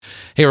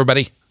Hey,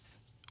 everybody.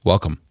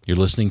 Welcome. You're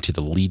listening to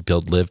the Lead,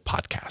 Build, Live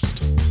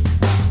podcast.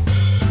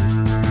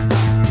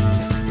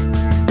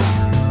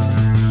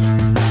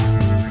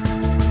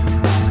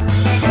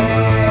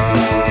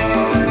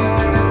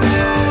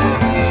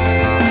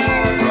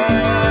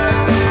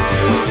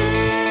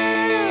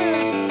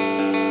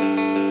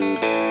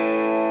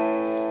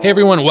 Hey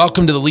everyone,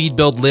 welcome to the Lead,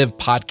 Build, Live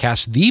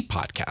podcast, the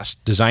podcast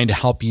designed to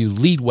help you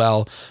lead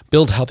well,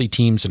 build healthy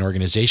teams and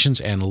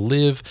organizations, and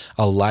live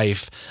a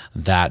life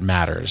that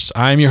matters.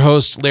 I'm your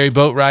host, Larry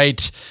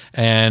Boatwright,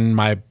 and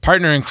my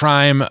partner in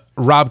crime,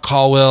 Rob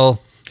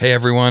Caldwell. Hey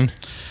everyone.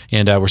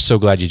 And we're so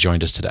glad you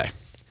joined us today.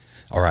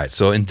 All right,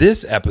 so in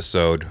this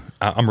episode,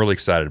 I'm really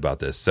excited about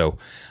this. So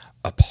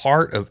a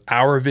part of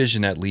our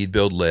vision at Lead,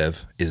 Build,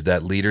 Live is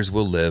that leaders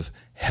will live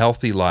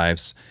healthy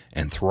lives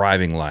and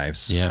thriving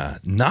lives,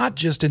 not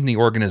just in the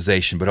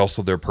organization, but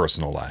also their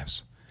personal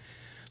lives.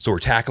 So we're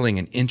tackling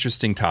an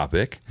interesting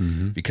topic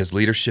because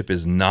leadership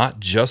is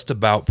not just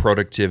about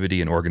productivity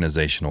and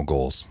organizational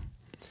goals.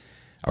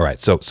 All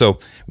right, so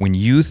when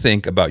you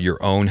think about your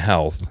own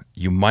health,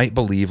 you might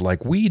believe,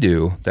 like we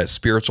do, that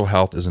spiritual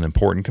health is an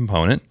important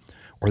component,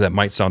 or that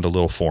might sound a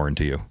little foreign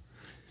to you.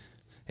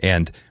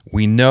 And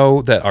we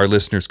know that our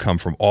listeners come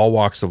from all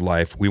walks of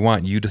life. We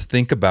want you to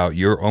think about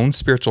your own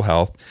spiritual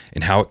health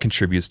and how it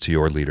contributes to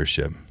your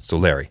leadership. So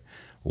Larry,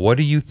 what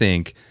do you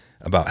think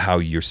about how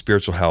your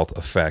spiritual health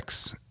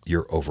affects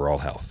your overall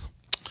health?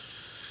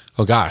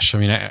 Oh gosh, I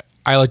mean,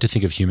 I like to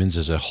think of humans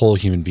as a whole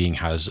human being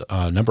has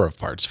a number of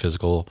parts.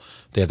 Physical,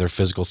 they have their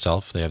physical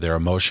self, they have their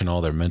emotional,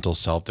 their mental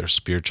self, their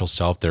spiritual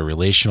self, their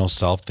relational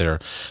self, their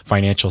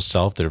financial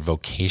self, their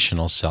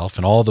vocational self,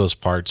 and all those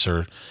parts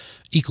are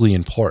equally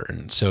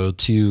important. So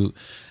to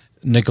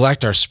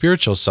neglect our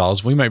spiritual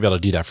selves, we might be able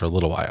to do that for a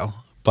little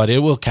while, but it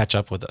will catch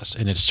up with us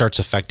and it starts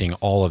affecting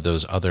all of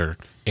those other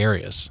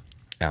areas.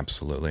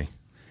 Absolutely.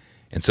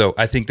 And so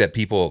I think that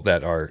people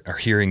that are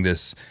hearing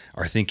this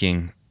are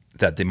thinking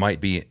that they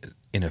might be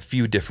in a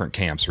few different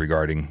camps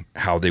regarding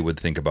how they would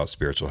think about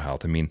spiritual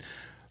health. I mean,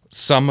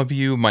 some of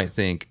you might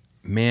think,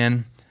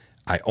 man,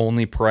 I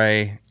only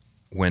pray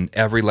when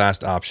every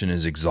last option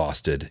is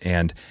exhausted.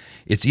 And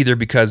it's either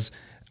because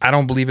I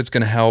don't believe it's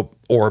going to help,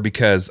 or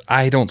because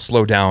I don't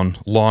slow down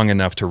long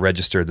enough to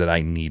register that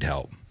I need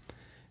help.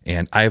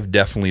 And I've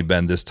definitely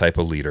been this type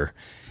of leader.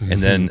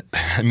 And then,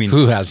 I mean,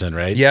 who hasn't,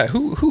 right? Yeah,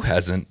 who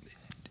hasn't,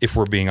 if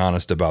we're being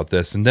honest about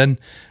this. And then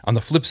on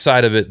the flip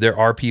side of it, there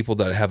are people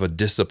that have a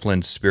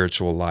disciplined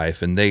spiritual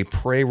life, and they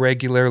pray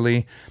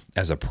regularly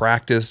as a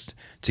practice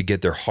to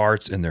get their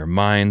hearts and their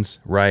minds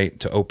right,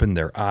 to open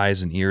their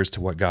eyes and ears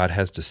to what God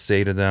has to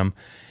say to them.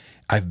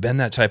 I've been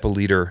that type of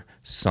leader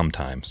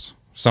sometimes.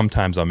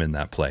 Sometimes I'm in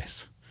that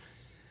place.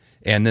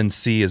 And then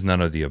C is none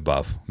of the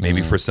above.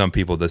 Maybe for some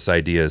people, this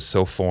idea is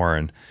so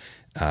foreign.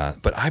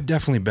 But I've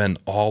definitely been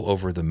all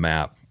over the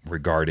map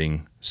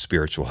regarding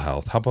spiritual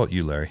health. How about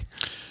you, Larry?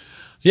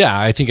 Yeah,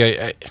 I think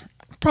I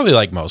probably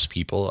like most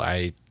people,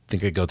 I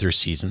think I go through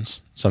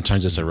seasons.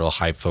 Sometimes it's a real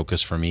high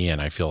focus for me and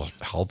I feel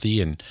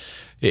healthy. And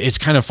it's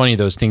kind of funny,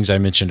 those things I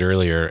mentioned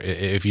earlier,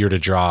 if you were to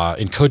draw,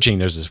 in coaching,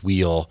 there's this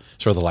wheel,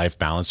 sort of the life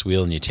balance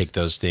wheel, and you take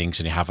those things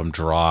and you have them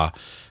draw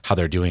how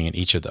they're doing in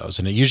each of those.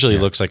 And it usually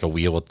looks like a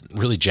wheel with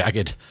really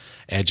jagged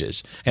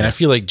edges. And I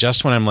feel like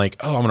just when I'm like,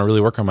 oh, I'm going to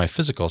really work on my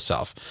physical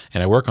self,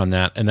 and I work on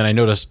that, and then I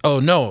notice, oh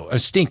no, I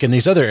stink in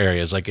these other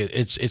areas. Like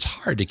it's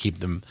hard to keep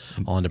them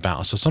all into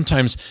balance. So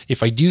sometimes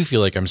if I do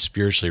feel like I'm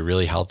spiritually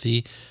really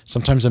healthy,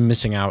 sometimes I'm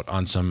missing out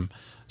on some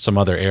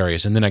other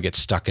areas, and then I get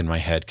stuck in my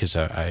head because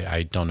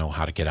I don't know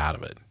how to get out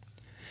of it.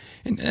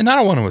 And I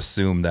don't want to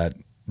assume that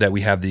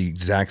we have the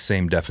exact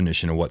same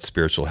definition of what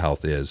spiritual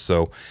health is.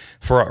 So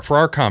for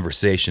our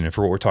conversation and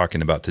for what we're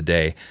talking about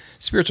today,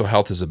 spiritual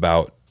health is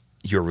about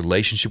your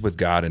relationship with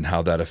God and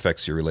how that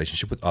affects your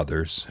relationship with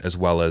others, as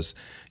well as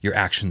your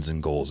actions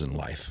and goals in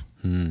life.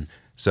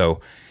 So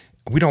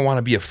we don't want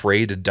to be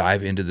afraid to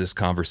dive into this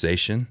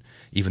conversation,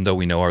 even though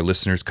we know our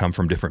listeners come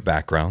from different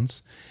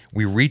backgrounds.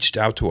 We reached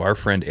out to our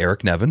friend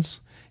Eric Nevins,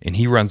 and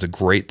he runs a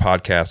great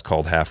podcast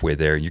called Halfway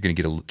There. You're going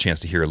to get a chance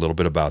to hear a little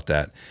bit about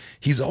that.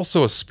 He's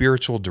also a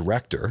spiritual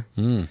director,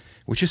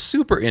 which is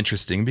super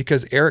interesting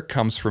because Eric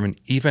comes from an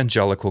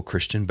evangelical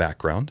Christian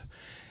background.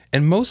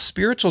 And most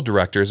spiritual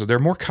directors, they're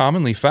more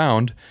commonly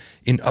found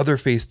in other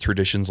faith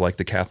traditions like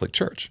the Catholic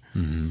Church.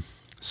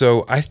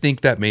 So I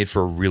think that made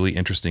for a really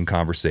interesting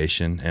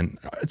conversation. And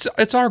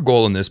it's our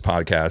goal in this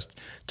podcast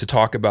to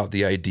talk about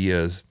the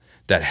ideas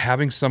that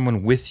having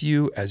someone with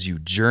you as you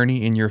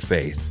journey in your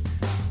faith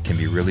can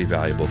be really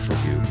valuable for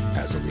you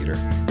as a leader.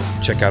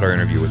 Check out our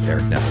interview with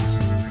Eric Nevins.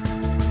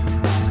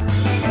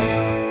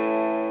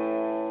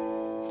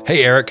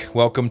 Hey, Eric,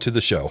 welcome to the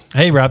show.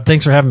 Hey, Rob,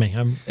 thanks for having me.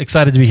 I'm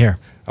excited to be here.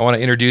 I want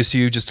to introduce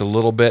you just a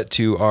little bit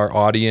to our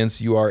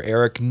audience. You are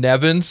Eric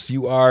Nevins.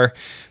 You are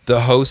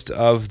the host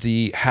of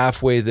the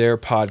Halfway There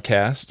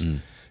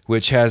podcast,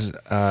 which has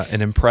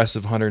an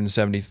impressive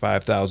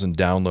 175,000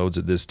 downloads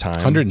at this time.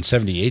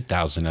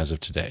 178,000 as of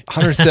today.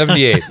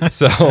 178.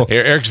 So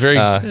Eric's very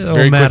don't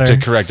quick matter. to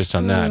correct us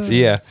on that.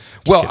 yeah.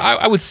 Well,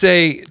 I would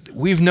say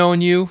we've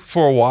known you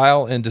for a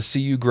while, and to see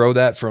you grow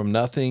that from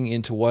nothing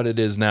into what it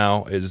is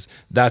now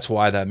that's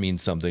why that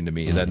means something to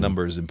me. That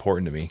number is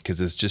important to me because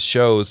it just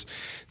shows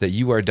that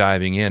you are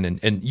diving in,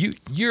 and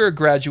you're a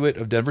graduate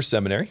of Denver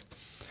Seminary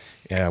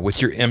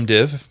with your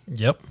MDiv.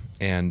 Yep.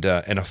 And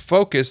a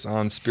focus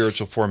on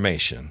spiritual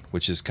formation,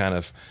 which is kind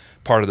of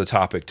part of the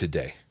topic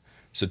today.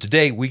 So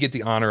today we get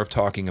the honor of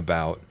talking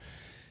about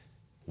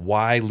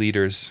why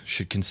leaders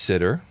should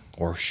consider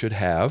or should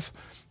have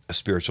a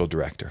spiritual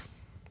director.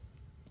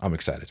 I'm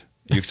excited.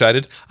 You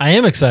excited? I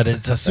am excited.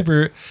 It's a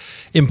super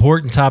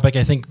important topic.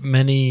 I think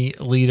many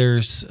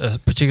leaders,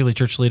 particularly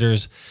church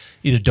leaders,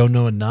 either don't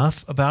know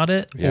enough about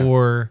it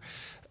or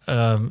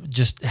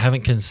just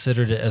haven't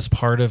considered it as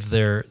part of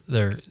their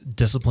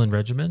discipline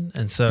regimen.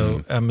 And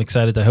so I'm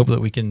excited. I hope that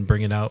we can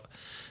bring it out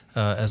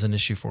as an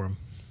issue for them.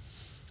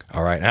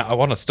 All right. Now, I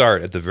want to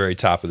start at the very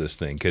top of this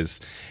thing because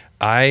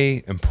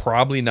I am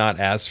probably not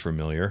as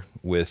familiar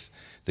with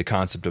the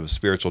concept of a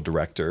spiritual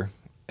director.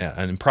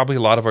 And probably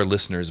a lot of our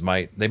listeners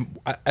I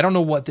don't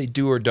know what they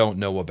do or don't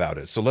know about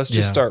it. So let's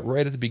just start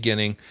right at the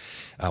beginning.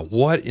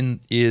 What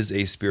is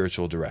a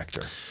spiritual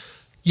director?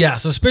 Yeah,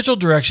 so spiritual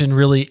direction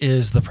really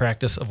is the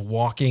practice of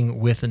walking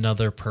with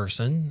another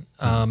person,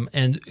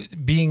 and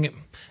being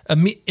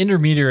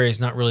intermediary is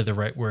not really the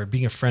right word.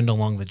 Being a friend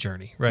along the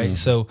journey, right?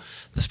 So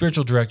the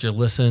spiritual director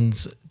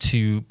listens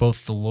to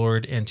both the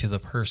Lord and to the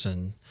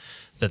person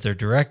that they're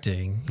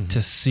directing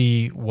to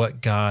see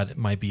what God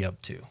might be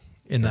up to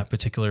in that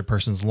particular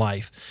person's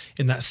life,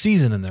 in that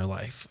season in their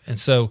life. And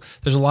so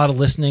there's a lot of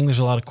listening, there's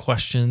a lot of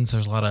questions,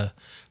 there's a lot of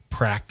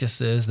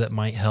practices that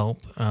might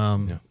help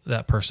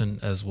that person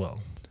as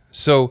well.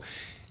 So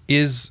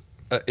is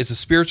a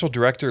spiritual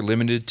director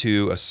limited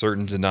to a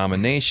certain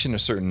denomination, a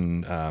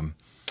certain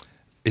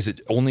is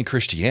it only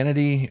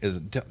Christianity?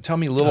 Tell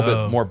me a little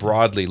bit more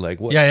broadly, like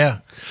what? Yeah.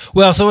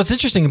 Well, so what's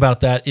interesting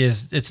about that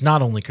is it's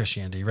not only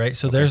Christianity, right?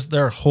 So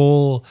there are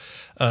whole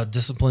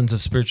disciplines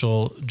of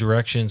spiritual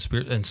direction,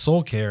 and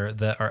soul care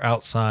that are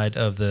outside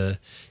of the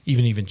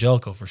even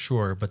evangelical for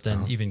sure, but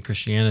then even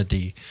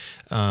Christianity,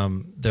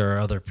 there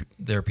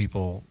are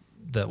people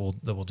that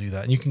will do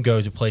that. And you can go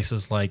to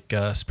places like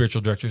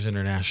Spiritual Directors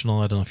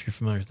International. I don't know if you're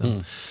familiar with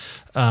them,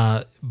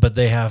 but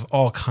they have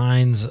all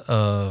kinds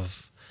of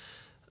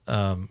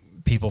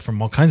people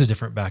from all kinds of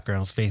different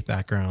backgrounds, faith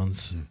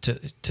backgrounds,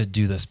 to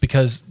do this.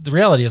 Because the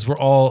reality is, we're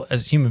all,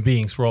 as human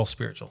beings, we're all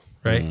spiritual,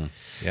 right?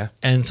 Yeah.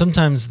 And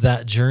sometimes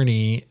that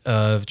journey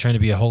of trying to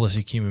be a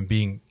holistic human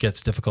being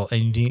gets difficult,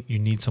 and you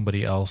need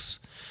somebody else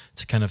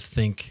to kind of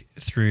think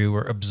through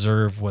or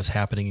observe what's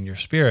happening in your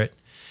spirit.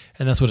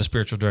 And that's what a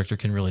spiritual director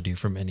can really do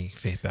from any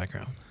faith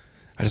background.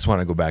 I just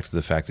want to go back to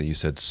the fact that you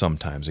said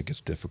sometimes it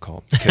gets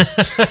difficult.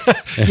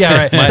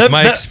 Yeah, right.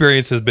 My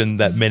experience has been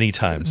that many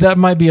times. That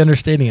might be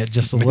understating it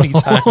just a little.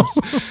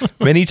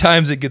 Many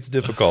times it gets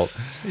difficult.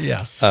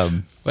 Yeah.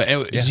 Do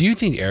you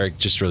think, Eric,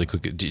 just really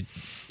quick, do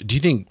you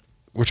think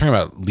we're talking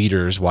about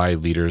leaders, why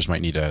leaders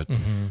might need a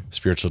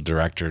spiritual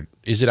director?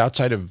 Is it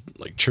outside of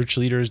like church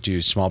leaders?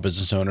 Do small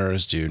business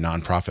owners, do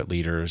nonprofit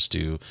leaders,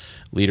 do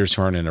leaders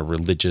who aren't in a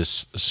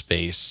religious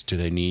space, do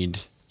they need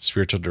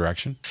spiritual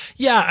direction?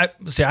 Yeah,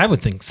 I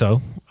would think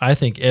so. I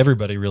think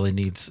everybody really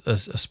needs a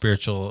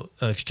spiritual,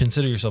 if you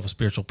consider yourself a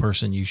spiritual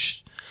person, you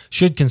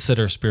should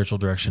consider spiritual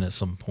direction at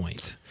some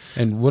point.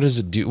 And what does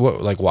it do?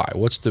 Why?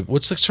 What's the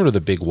sort of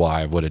the big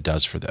why of what it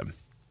does for them?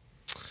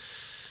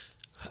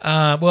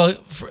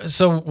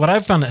 So what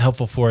I've found it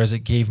helpful for is it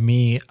gave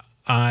me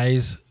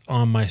eyes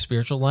on my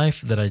spiritual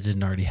life that I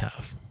didn't already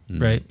have,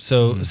 right?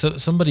 So having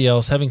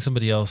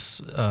somebody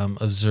else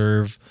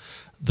observe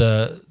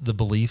the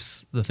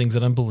beliefs, the things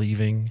that I'm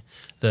believing,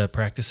 the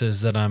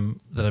practices that I'm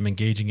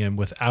engaging in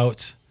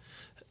without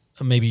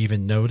maybe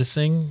even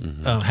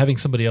noticing, having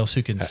somebody else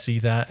who can see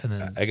that and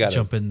then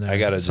jump in there. I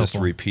gotta just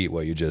repeat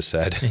what you just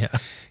said. Yeah.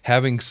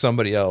 Having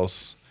somebody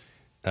else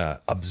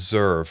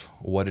observe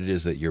what it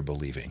is that you're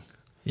believing.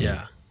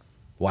 Yeah.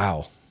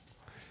 Wow.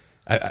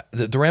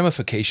 The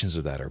ramifications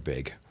of that are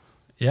big.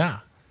 Yeah.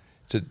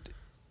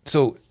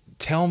 So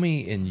tell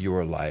me, in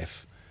your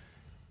life,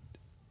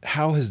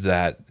 how has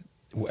that,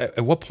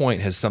 at what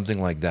point has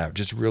something like that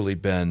just really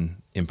been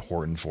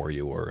important for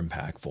you or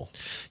impactful?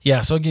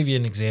 Yeah. So I'll give you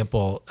an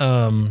example.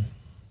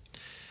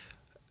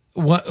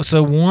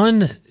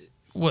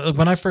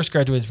 When I first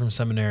graduated from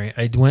seminary,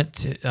 I went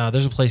to,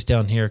 there's a place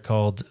down here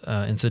called,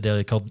 in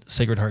Sedalia, called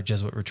Sacred Heart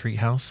Jesuit Retreat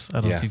House.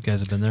 I don't know if you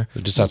guys have been there.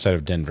 Just outside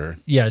of Denver.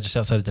 Yeah, just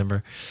outside of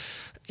Denver.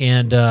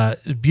 And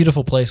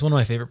beautiful place, one of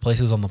my favorite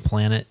places on the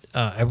planet.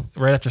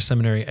 Right after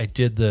seminary, I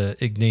did the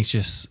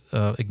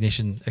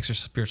Ignatian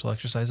spiritual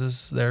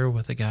exercises there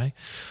with a guy.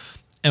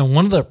 And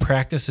one of the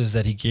practices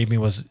that he gave me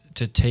was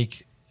to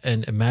take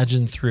and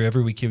imagine through,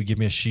 every week he would give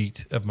me a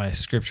sheet of my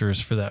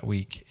scriptures for that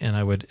week, and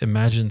I would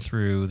imagine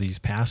through these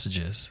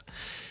passages.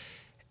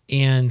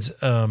 And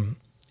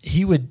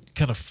he would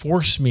kind of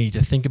force me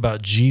to think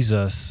about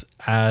Jesus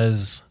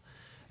as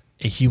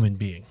a human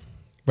being,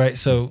 right?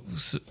 So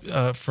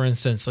for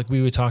instance, like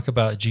we would talk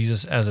about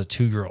Jesus as a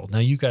 2-year-old. Now,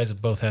 you guys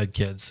have both had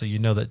kids, so you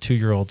know that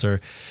 2-year-olds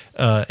are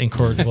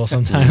incorrigible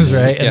sometimes,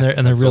 right? And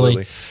Yeah, they're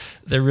absolutely.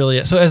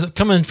 really. So as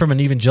coming from an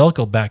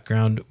evangelical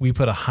background, we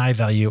put a high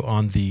value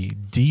on the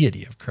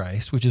deity of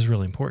Christ, which is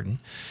really important.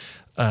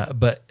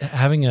 But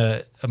having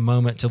a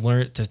moment to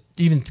learn to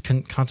even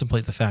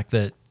contemplate the fact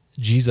that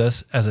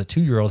Jesus, as a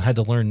 2-year-old, had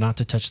to learn not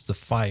to touch the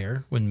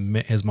fire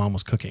when his mom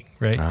was cooking,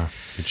 right?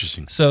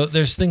 Interesting. So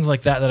there's things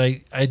like that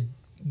I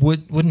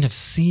wouldn't have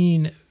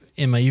seen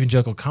in my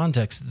evangelical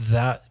context,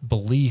 that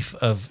belief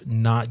of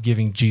not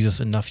giving Jesus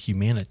enough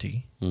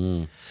humanity,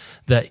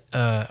 that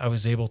I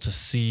was able to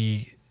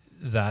see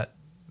that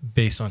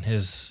based on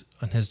his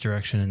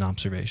direction and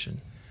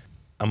observation.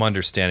 I'm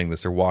understanding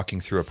this. They're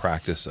walking through a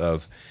practice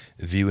of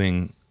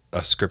viewing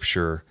a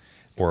scripture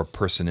or a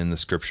person in the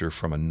scripture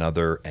from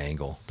another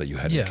angle that you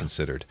hadn't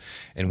considered.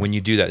 And when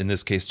you do that, in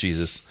this case,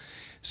 Jesus,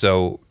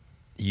 so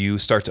you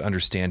start to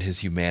understand his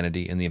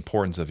humanity and the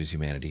importance of his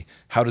humanity.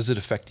 How does it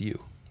affect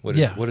you? What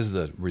is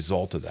the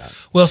result of that?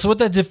 Well, so what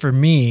that did for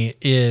me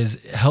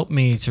is help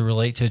me to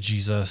relate to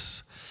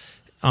Jesus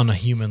on a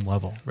human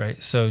level,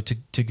 right? So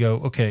to go,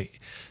 okay,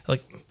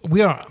 like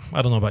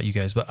I don't know about you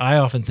guys, but I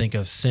often think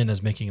of sin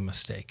as making a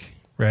mistake,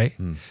 right?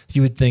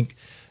 You would think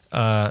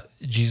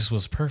Jesus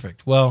was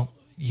perfect. Well,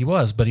 he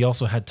was, but he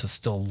also had to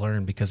still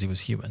learn because he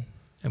was human.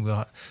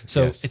 And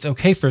it's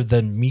okay for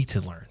me to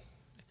learn.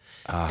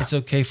 It's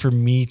okay for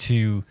me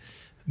to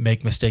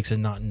make mistakes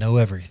and not know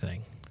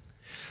everything.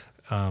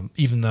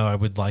 Even though I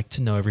would like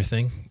to know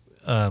everything,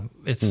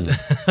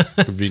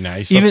 it would be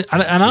nice.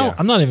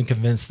 I'm not even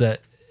convinced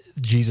that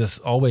Jesus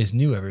always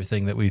knew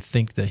everything that we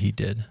think that he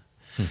did.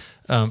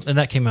 And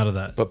that came out of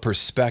that. But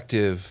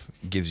perspective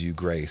gives you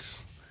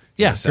grace.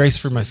 Yeah, grace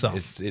for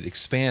myself. It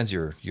expands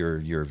your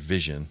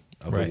vision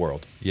of the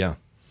world. Yeah.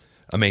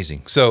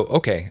 Amazing. So,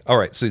 okay. All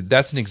right. So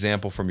that's an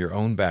example from your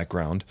own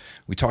background.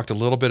 We talked a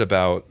little bit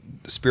about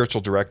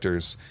spiritual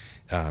directors.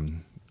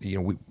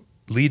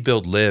 Lead,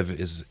 Build, Live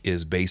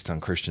is based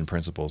on Christian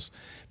principles,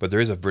 but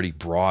there is a pretty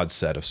broad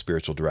set of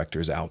spiritual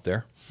directors out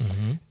there.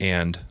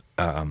 And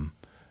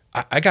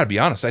I got to be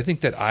honest. I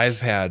think that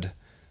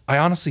I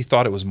honestly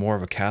thought it was more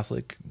of a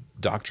Catholic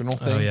doctrinal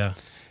thing. Oh, yeah.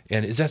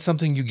 And is that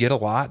something you get a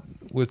lot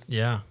with?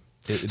 Yeah.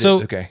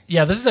 Okay.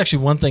 Yeah, this is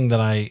actually one thing that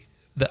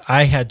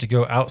I had to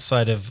go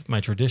outside of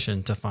my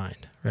tradition to find,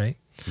 right?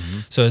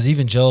 So as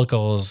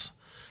evangelicals,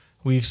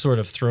 we've sort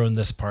of thrown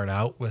this part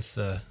out with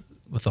the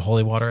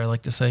holy water, I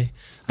like to say.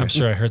 I'm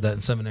sure I heard that in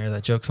seminary,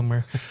 that joke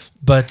somewhere.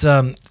 But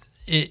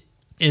it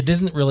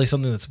isn't really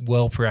something that's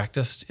well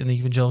practiced in the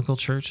evangelical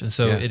church. And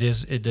so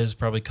it does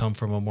probably come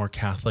from a more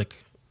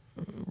Catholic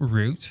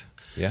root.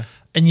 Yeah.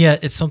 And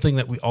yet it's something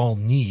that we all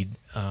need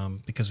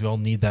because we all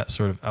need that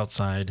sort of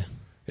outside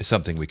It's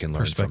something we can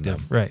learn from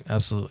them. Right,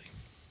 absolutely.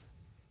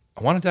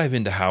 I want to dive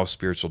into how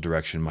spiritual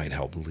direction might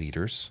help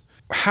leaders.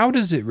 How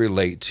does it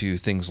relate to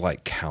things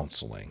like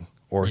counseling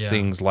or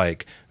things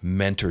like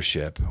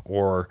mentorship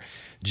or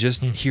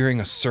just hearing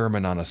a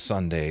sermon on a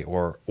Sunday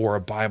or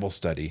a Bible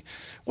study?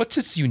 What's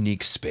its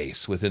unique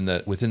space within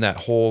that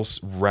whole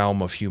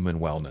realm of human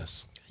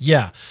wellness?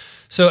 Yeah.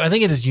 So I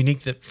think it is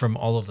unique from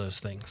all of those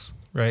things,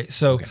 right?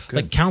 So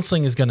like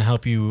counseling is going to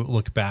help you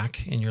look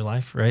back in your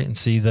life, right? And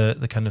see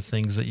the kind of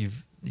things that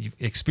you've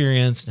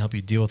experienced and help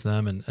you deal with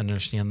them and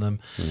understand them.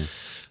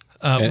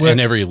 And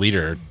every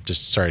leader,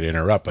 just sorry to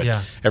interrupt, but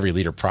Yeah. every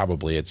leader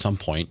probably at some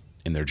point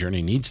in their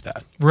journey needs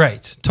that.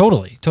 Right.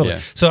 Totally. Yeah.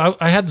 So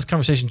I had this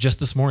conversation just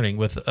this morning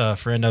with a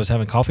friend I was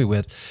having coffee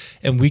with,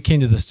 and we came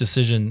to this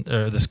decision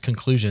or this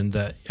conclusion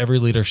that every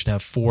leader should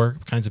have 4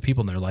 kinds of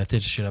people in their life. They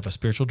should have a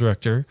spiritual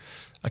director,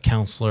 a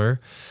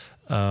counselor,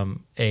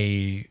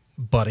 a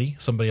buddy,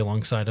 somebody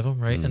alongside of them,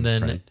 right? And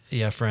then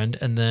friend,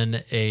 and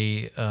then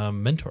a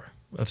mentor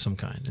of some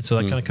kind. And so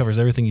that kind of covers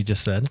everything you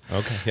just said.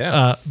 Okay.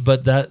 Yeah.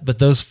 But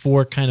those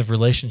 4 kind of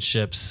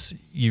relationships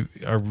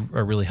are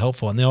really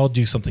helpful, and they all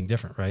do something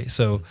different, right?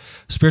 So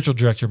spiritual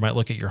director might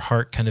look at your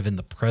heart kind of in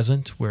the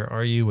present. Where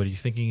are you? What are you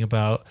thinking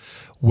about?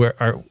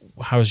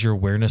 How's your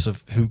awareness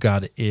of who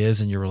God is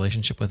and your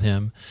relationship with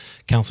him?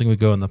 Counseling would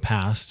go in the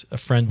past. A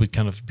friend would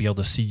kind of be able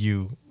to see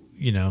you,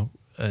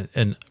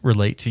 and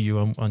relate to you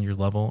on your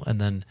level. And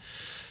then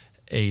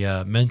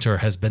a mentor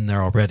has been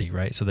there already,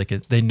 right? So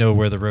they know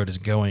where the road is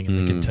going, and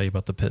they can tell you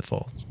about the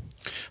pitfalls.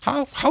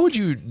 How would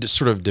you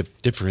sort of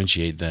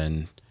differentiate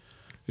then?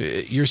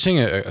 You're saying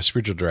a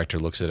spiritual director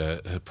looks at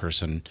a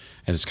person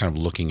and is kind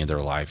of looking at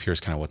their life.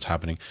 Here's kind of what's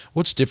happening.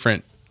 What's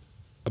different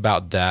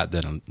about that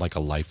than like a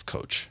life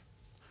coach?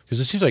 Because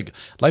it seems like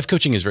life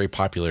coaching is very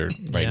popular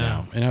right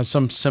now and has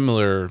some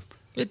similar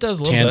It does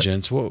a little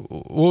tangents. bit.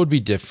 What would be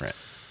different?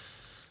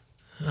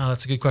 Oh,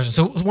 that's a good question.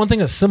 So one thing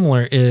that's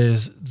similar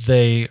is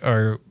they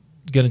are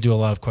going to do a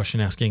lot of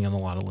question asking and a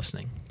lot of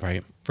listening.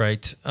 Right.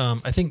 Right.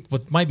 I think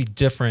what might be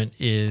different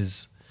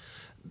is,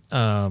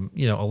 a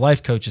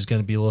life coach is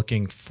going to be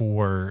looking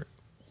for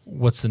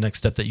what's the next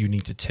step that you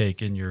need to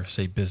take in your,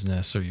 say,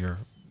 business or your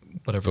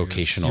whatever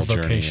vocational your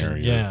journey. vocation. Or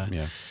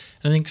Yeah.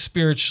 I think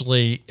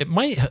spiritually,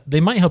 they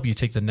might help you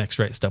take the next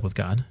right step with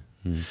God.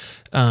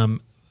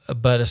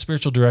 But a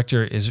spiritual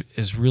director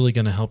is really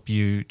going to help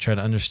you try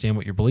to understand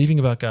what you're believing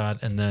about God,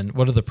 and then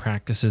what are the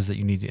practices that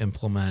you need to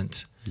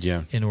implement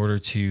in order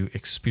to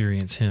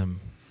experience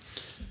Him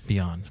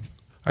beyond.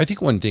 I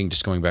think one thing,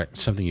 just going back,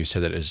 something you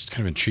said that is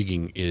kind of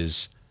intriguing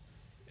is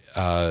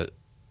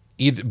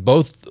either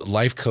both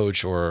life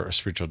coach or a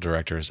spiritual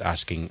director is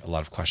asking a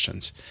lot of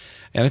questions.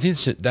 And I think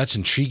that's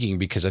intriguing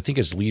because I think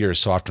as leaders,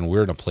 so often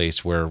we're in a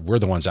place where we're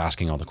the ones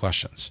asking all the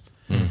questions.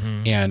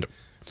 And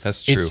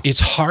that's true. It's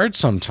hard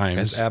sometimes.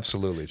 That's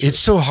absolutely true. It's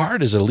so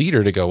hard as a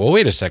leader to go, well,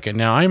 wait a second,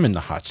 now I'm in the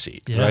hot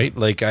seat, right?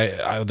 Like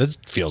I that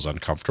feels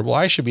uncomfortable.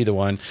 I should be the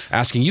one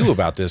asking you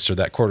about this or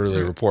that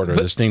quarterly report or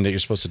this thing that you're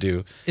supposed to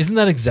do. Isn't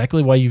that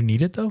exactly why you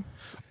need it though?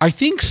 I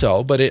think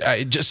so, but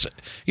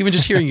even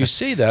just hearing you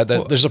say that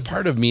there's a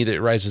part of me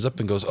that rises up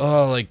and goes,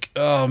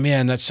 oh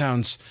man, that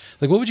sounds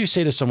like, what would you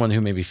say to someone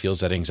who maybe feels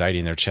that anxiety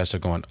in their chest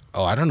of going,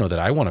 oh, I don't know that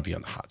I want to be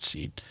on the hot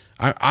seat.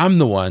 I'm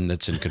the one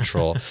that's in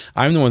control.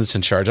 I'm the one that's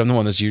in charge. I'm the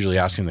one that's usually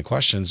asking the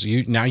questions.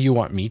 Now you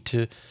want me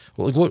to,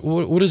 well, like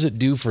what does it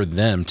do for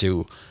them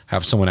to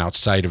have someone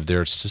outside of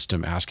their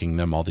system asking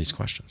them all these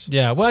questions?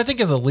 Yeah. Well, I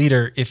think as a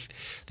leader, if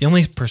the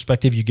only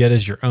perspective you get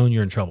is your own,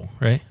 you're in trouble,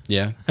 right?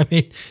 Yeah. I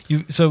mean,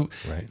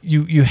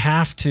 you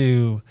have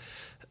to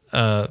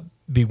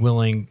be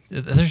willing.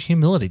 There's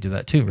humility to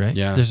that too, right?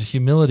 Yeah. There's a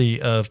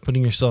humility of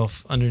putting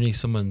yourself underneath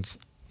someone's,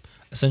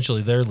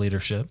 essentially their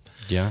leadership.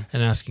 Yeah.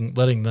 And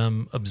letting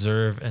them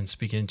observe and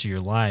speak into your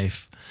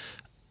life.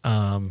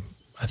 I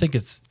think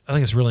it's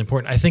really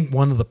important. I think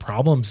one of the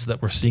problems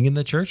that we're seeing in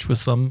the church with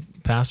some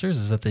pastors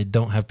is that they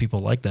don't have people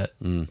like that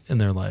in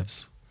their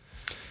lives.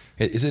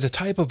 Is it a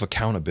type of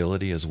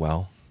accountability as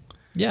well?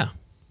 Yeah.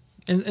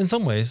 In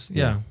some ways,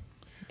 yeah.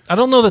 I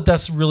don't know that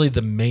that's really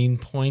the main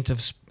point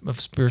of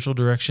spiritual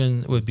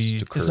direction. Would be,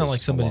 it's not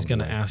like somebody's going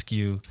to ask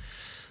you,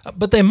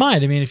 but they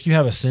might. I mean, if you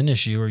have a sin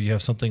issue or you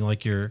have something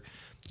like you're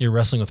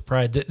wrestling with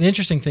pride. The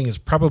interesting thing is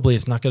probably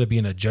it's not going to be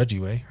in a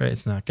judgy way, right?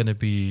 It's not going to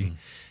be,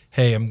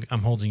 hey,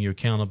 I'm holding you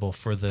accountable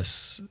for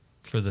this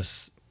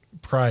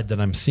pride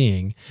that I'm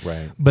seeing.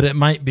 Right. But it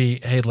might be,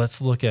 hey,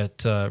 let's look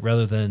at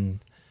rather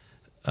than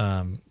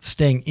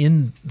staying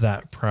in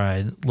that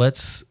pride,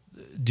 let's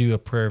do a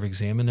prayer of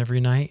examine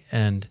every night,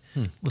 and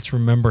let's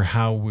remember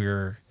how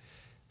you're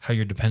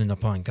dependent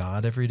upon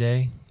God every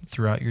day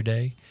throughout your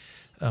day.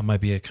 Might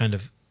be the kind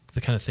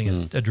of thing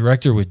as a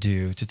director would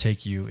do to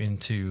take you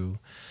into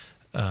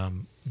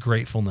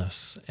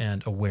gratefulness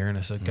and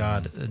awareness of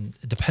God and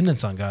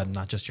dependence on God, and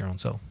not just your own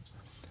self.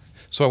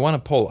 So I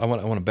want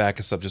to back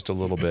us up just a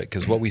little bit,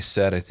 because what we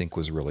said, I think,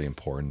 was really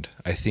important.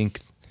 I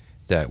think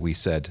that we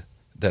said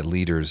that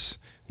leaders,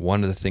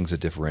 one of the things that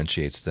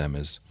differentiates them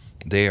is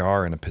they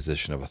are in a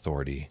position of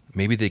authority.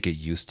 Maybe they get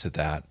used to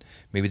that.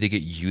 Maybe they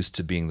get used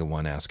to being the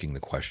one asking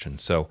the question.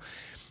 So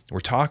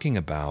we're talking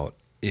about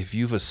if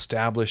you've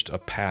established a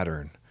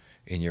pattern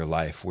in your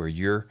life where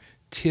you're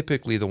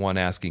typically the one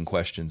asking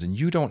questions and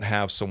you don't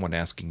have someone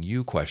asking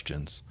you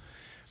questions,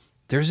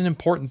 there's an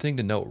important thing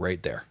to note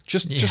right there.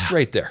 Just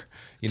right there.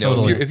 You know,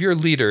 Totally. if you're a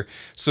leader,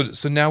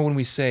 so now when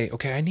we say,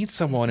 okay, I need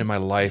someone in my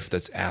life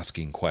that's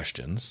asking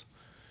questions,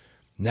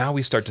 now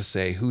we start to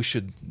say, who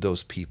should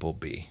those people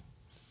be?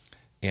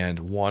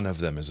 And one of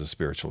them is a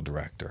spiritual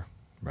director,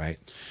 right?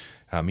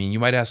 I mean, you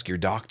might ask your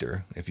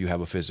doctor if you have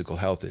a physical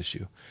health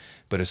issue,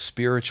 but a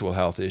spiritual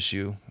health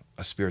issue,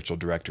 a spiritual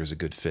director is a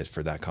good fit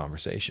for that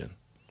conversation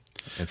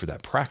and for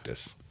that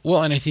practice.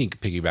 Well, and I think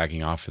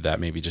piggybacking off of that,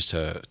 maybe just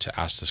to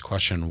ask this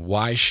question,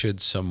 why should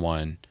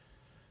someone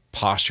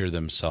posture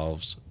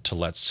themselves to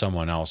let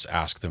someone else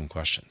ask them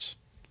questions?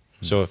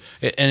 So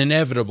an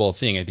inevitable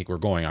thing, I think we're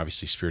going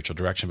obviously spiritual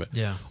direction, but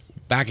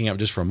backing up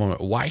just for a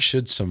moment, why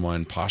should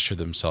someone posture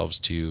themselves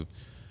to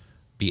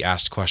be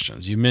asked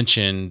questions? You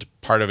mentioned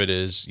part of it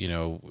is,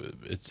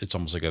 it's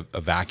almost like a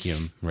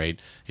vacuum, right?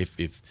 If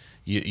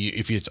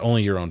it's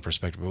only your own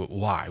perspective, but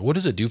why? What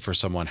does it do for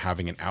someone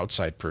having an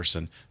outside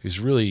person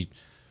who's really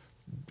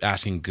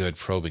asking good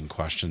probing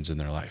questions in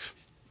their life?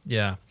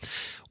 Yeah.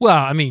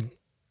 Well, I mean,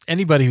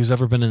 anybody who's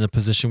ever been in a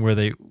position where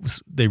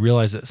they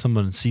realize that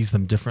someone sees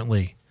them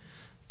differently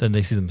than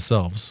they see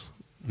themselves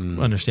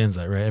understands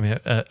that, right? I mean,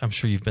 I'm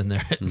sure you've been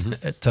there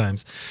at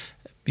times.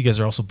 You guys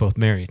are also both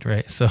married,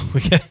 right? So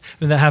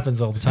that happens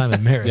all the time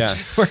in marriage. Yeah,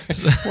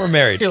 we're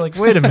married. You're like,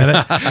 wait a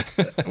minute,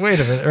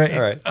 right?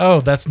 All right.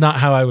 Oh, that's not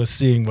how I was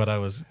seeing what I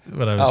was trying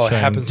to do. It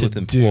happens with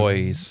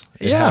employees.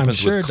 It Yeah, I'm happens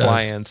sure with it does.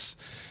 clients.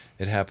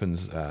 It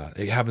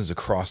happens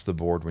across the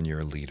board when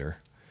you're a leader.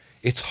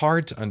 It's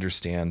hard to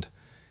understand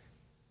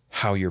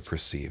how you're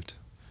perceived,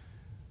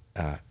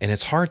 and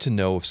it's hard to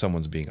know if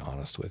someone's being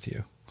honest with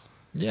you.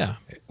 Yeah.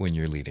 When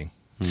you're leading.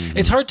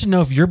 It's hard to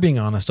know if you're being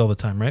honest all the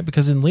time, right?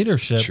 Because in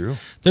leadership, True.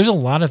 there's a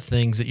lot of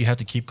things that you have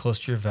to keep close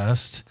to your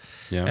vest.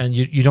 Yeah. And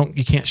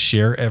you can't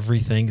share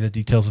everything, the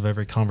details of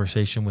every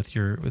conversation with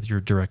your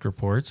direct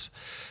reports.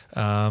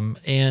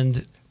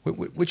 And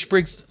Which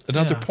brings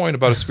another point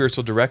about a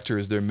spiritual director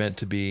is they're meant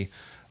to be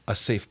a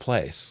safe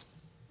place.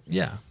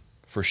 Yeah.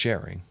 for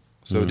sharing.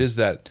 So it is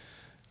that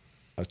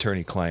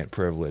attorney-client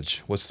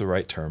privilege. What's the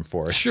right term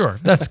for it? Sure.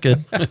 That's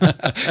good.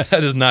 That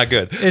is not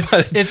good.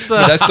 It's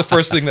That's the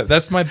first thing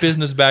that's my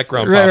business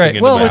background right, popping right.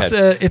 into Well, my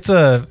it's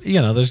head.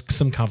 there's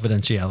some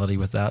confidentiality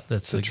with that.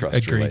 That's a trust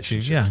agreed to.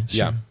 relationship. Yeah.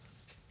 Yeah.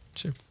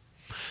 Sure.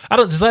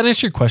 Does that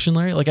answer your question,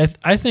 Larry? Like,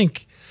 I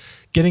think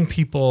getting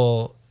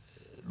people,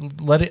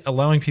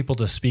 allowing people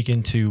to speak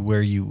into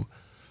where you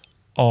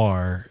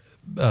are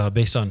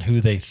based on who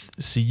they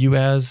see you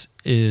as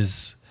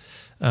is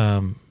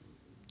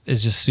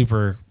just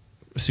super,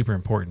 super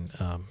important.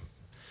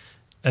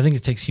 I think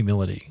it takes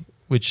humility,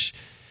 which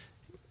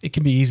it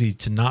can be easy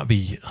to not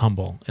be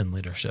humble in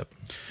leadership.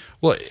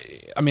 Well,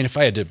 I mean, if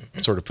I had to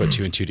sort of put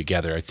two and two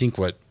together, I think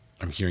what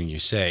I'm hearing you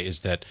say is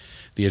that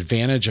the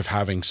advantage of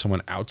having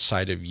someone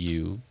outside of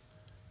you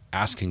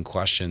asking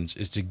questions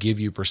is to give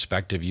you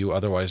perspective you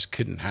otherwise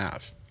couldn't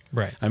have.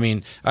 Right. I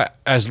mean,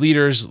 as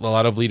leaders, a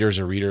lot of leaders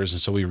are readers,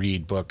 and so we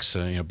read books,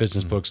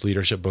 business books,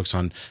 leadership books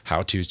on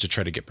how-tos to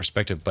try to get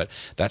perspective. But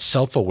that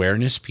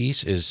self-awareness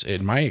piece is,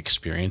 in my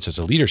experience as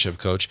a leadership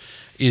coach,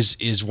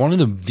 is one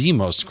of the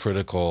most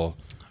critical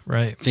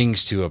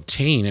things to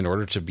obtain in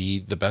order to be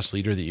the best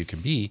leader that you can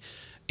be.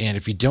 And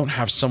if you don't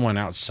have someone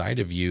outside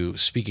of you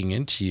speaking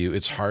into you,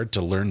 it's hard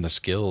to learn the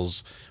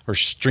skills or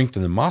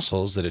strengthen the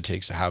muscles that it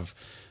takes to have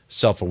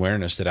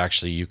self-awareness that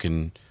actually you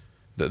can.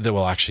 That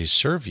will actually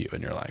serve you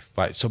in your life.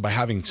 By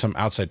having some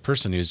outside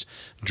person who's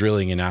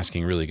drilling and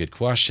asking really good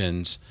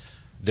questions,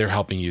 they're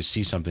helping you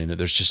see something that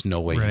there's just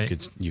no way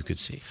you could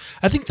see.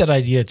 I think that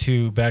idea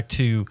too, back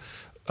to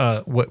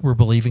what we're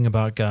believing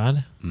about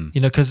God,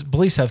 because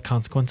beliefs have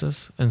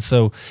consequences. And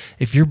so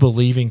if you're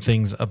believing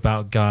things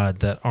about God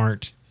that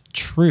aren't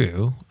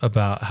true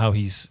about how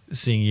he's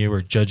seeing you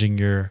or judging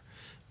your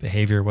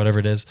behavior, whatever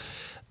it is,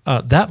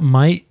 that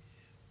might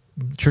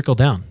trickle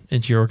down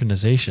into your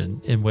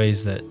organization in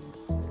ways that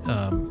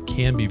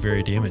can be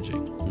very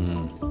damaging.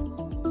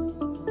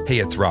 Hey,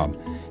 it's Rob.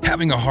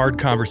 Having a hard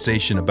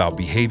conversation about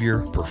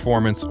behavior,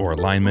 performance, or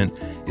alignment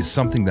is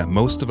something that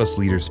most of us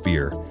leaders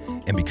fear.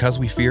 And because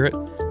we fear it,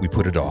 we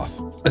put it off,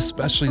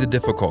 especially the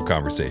difficult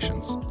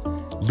conversations.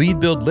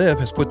 Lead, Build, Live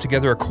has put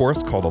together a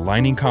course called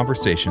Aligning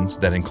Conversations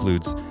that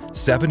includes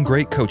 7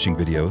 great coaching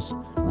videos,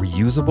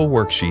 reusable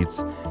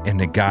worksheets, and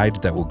a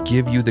guide that will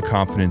give you the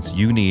confidence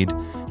you need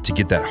to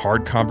get that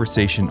hard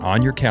conversation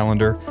on your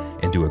calendar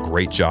and do a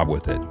great job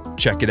with it.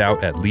 Check it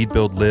out at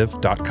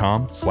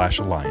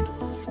leadbuildlive.com/align.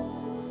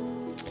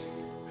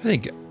 I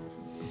think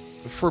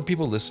for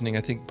people listening,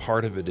 I think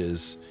part of it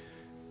is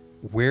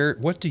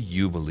what do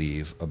you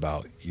believe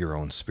about your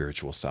own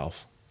spiritual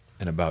self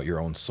and about your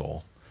own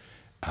soul?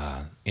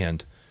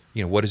 And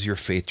what is your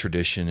faith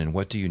tradition and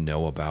what do you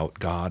know about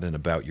God and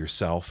about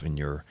yourself and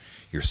your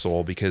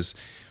soul? Because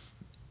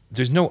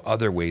there's no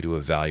other way to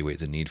evaluate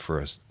the need for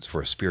a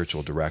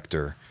spiritual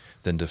director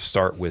than to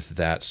start with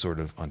that sort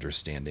of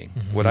understanding.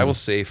 Mm-hmm. What I will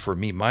say for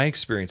me, my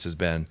experience has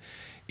been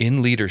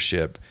in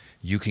leadership,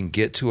 you can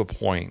get to a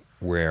point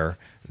where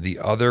the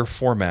other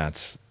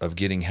formats of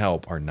getting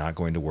help are not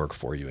going to work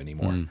for you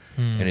anymore. Mm-hmm.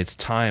 And it's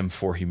time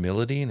for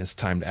humility and it's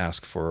time to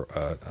ask for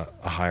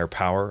a higher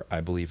power.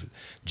 I believe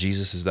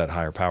Jesus is that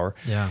higher power.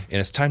 Yeah.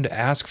 And it's time to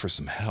ask for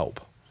some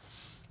help.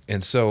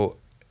 And so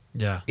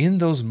in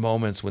those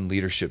moments when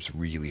leadership's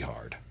really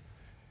hard,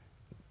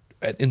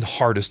 in the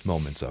hardest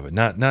moments of it,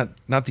 not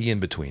the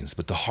in-betweens,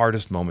 but the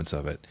hardest moments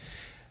of it,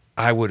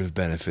 I would have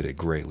benefited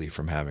greatly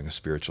from having a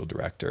spiritual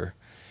director.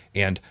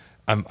 And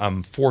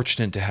I'm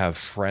fortunate to have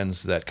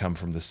friends that come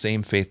from the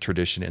same faith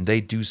tradition, and they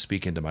do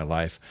speak into my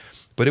life.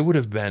 But it would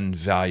have been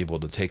valuable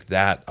to take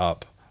that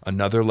up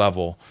another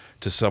level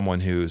to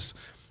someone who's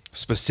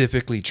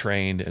specifically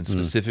trained and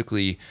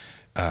specifically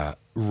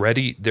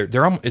ready.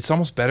 It's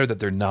almost better that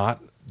they're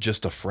not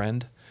just a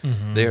friend.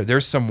 Mm-hmm.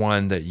 There's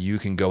someone that you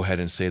can go ahead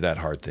and say that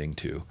hard thing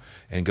to,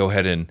 and go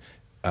ahead and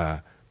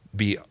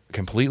be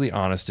completely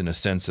honest in a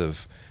sense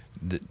of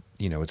that.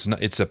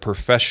 It's a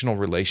professional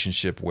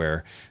relationship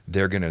where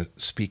they're going to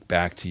speak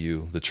back to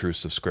you the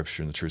truths of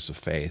Scripture and the truths of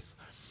faith.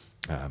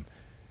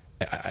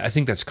 I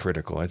think that's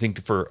critical. I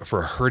think for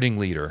a hurting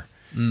leader,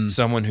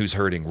 someone who's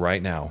hurting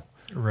right now,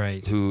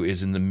 who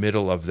is in the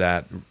middle of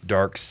that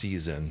dark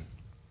season,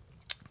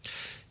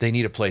 they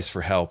need a place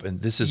for help.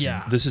 And this is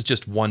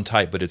just one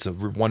type, but it's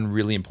one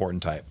really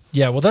important type.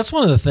 Yeah, well, that's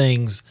one of the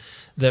things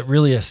that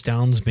really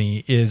astounds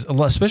me is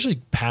especially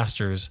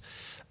pastors.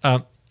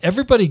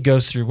 Everybody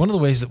goes through, one of the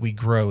ways that we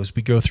grow is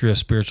we go through a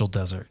spiritual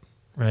desert,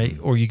 right?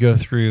 Or you go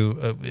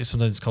through,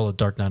 sometimes it's called a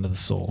dark night of the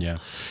soul. Yeah.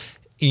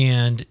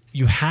 And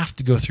you have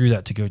to go through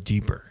that to go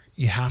deeper.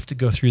 You have to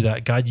go through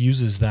that. God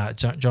uses that.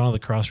 John of the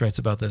Cross writes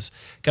about this.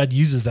 God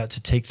uses that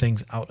to take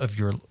things out of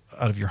your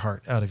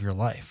heart, out of your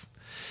life.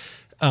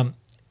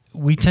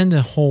 We tend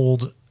to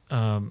hold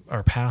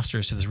our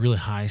pastors to this really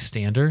high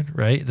standard,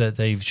 right? That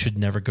they should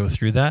never go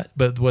through that.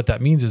 But what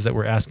that means is that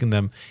we're asking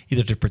them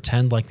either to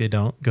pretend like they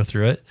don't go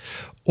through it,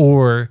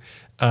 or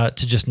to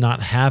just not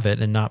have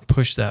it and not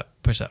push that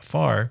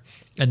far.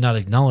 and not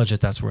acknowledge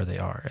that that's where they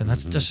are. And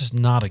that's just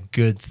not a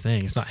good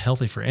thing. It's not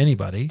healthy for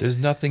anybody. There's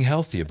nothing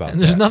healthy about And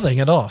there's that.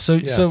 nothing at all. So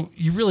Yeah. so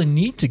you really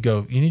need to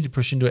go. You need to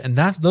push into it. And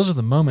those are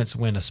the moments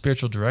when a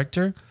spiritual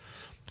director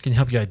can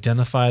help you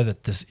identify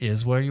that this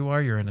is where you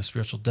are. You're in a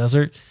spiritual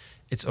desert.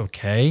 It's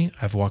okay.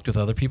 I've walked with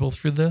other people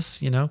through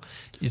this. It's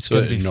So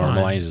going to it be fine.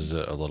 normalizes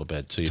it a little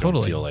bit, so you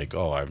Totally. don't feel like,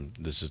 oh,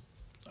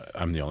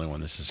 I'm the only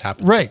one this has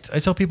happened Right. I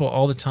tell people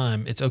all the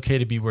time, it's okay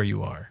to be where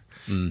you are.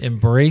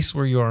 Embrace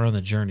where you are on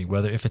the journey,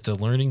 whether if it's a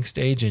learning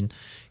stage and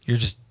you're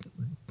just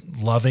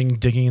loving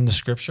digging into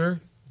scripture,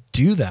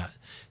 do that.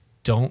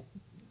 Don't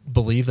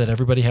believe that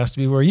everybody has to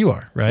be where you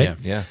are, right?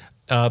 Yeah.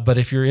 Yeah. But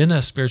if you're in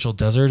a spiritual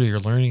desert or you're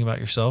learning about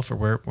yourself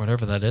or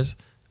whatever that is,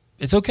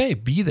 it's okay.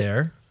 Be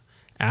there.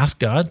 Ask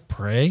God,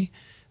 pray.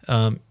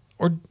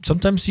 Or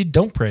sometimes you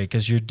don't pray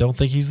because you don't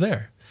think he's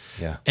there.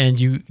 Yeah. And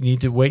you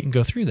need to wait and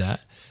go through that.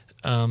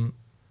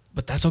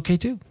 But that's okay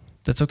too.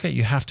 That's okay.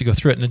 You have to go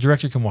through it, and the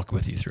director can walk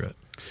with you through it.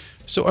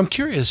 So I'm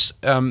curious.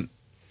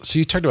 So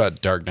you talked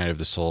about dark night of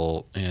the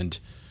soul, and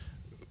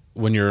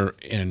when you're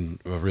in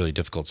a really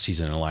difficult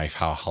season in life,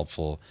 how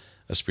helpful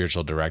a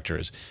spiritual director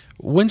is.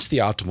 When's the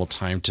optimal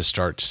time to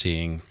start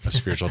seeing a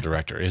spiritual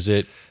director? Is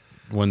it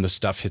when the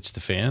stuff hits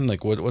the fan?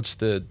 Like, is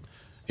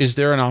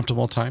there an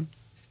optimal time?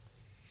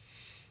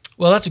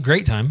 Well, that's a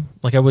great time.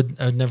 Like I would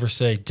never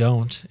say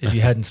don't if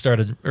you hadn't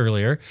started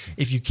earlier.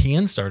 If you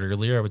can start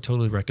earlier, I would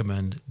totally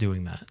recommend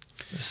doing that.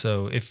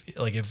 So if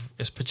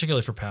it's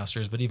particularly for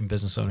pastors, but even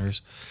business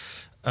owners,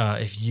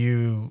 if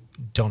you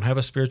don't have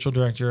a spiritual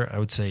director, I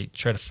would say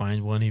try to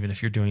find one, even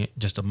if you're doing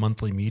just a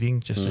monthly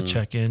meeting, just to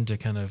check in, to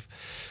kind of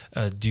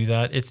do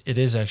that. It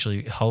is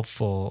actually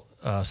helpful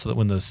so that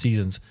when those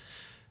seasons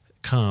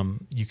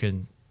come, you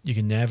can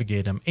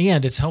navigate them,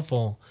 and it's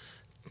helpful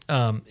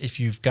if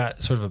you've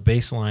got sort of a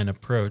baseline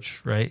approach,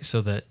 right?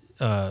 So that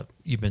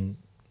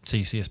say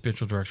you see a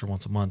spiritual director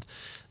once a month,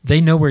 they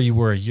know where you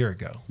were a year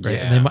ago, right?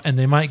 Yeah. And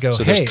they might go,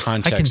 So there's hey,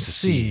 context I can to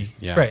see.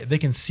 Yeah. right? They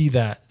can see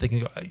that. They can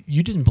go,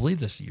 you didn't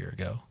believe this a year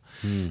ago,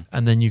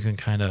 and then you can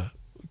kind of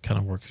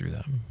work through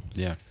that.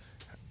 Yeah.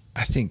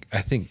 I think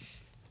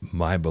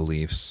my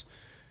beliefs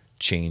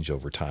change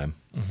over time,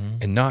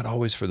 and not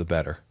always for the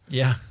better.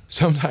 Yeah,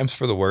 Sometimes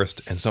for the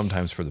worst, and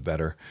sometimes for the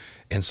better.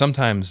 And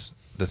sometimes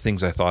the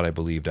things I thought I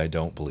believed, I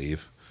don't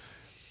believe.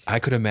 I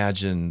could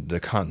imagine the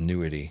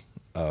continuity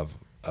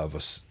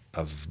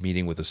of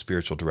meeting with a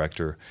spiritual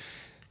director,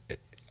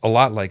 a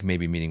lot like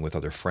maybe meeting with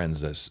other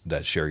friends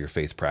that share your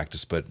faith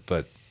practice, but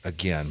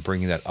again,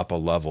 bringing that up a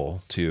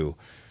level to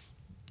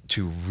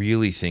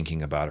really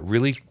thinking about it,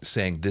 really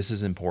saying this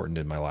is important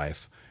in my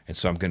life, and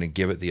so I'm going to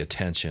give it the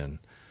attention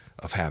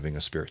of having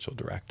a spiritual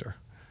director.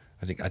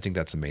 I think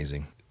that's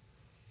amazing.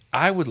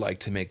 I would like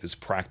to make this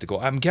practical.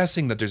 I'm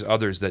guessing that there's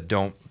others that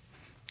don't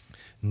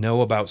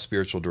know about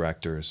spiritual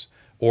directors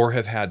or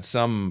have had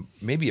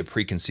maybe a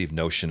preconceived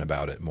notion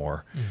about it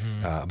more,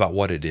 about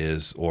what it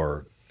is,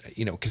 or,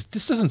 because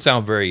this doesn't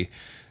sound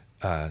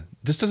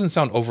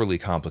overly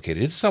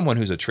complicated. It's someone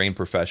who's a trained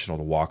professional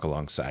to walk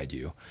alongside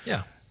you.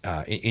 yeah,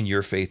 In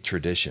your faith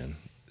tradition.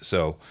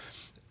 So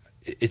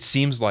it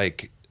seems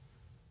like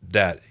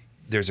that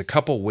there's a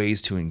couple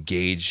ways to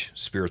engage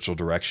spiritual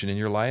direction in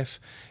your life,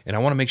 and I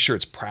want to make sure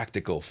it's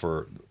practical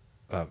for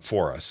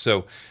us.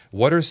 So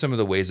what are some of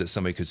the ways that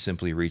somebody could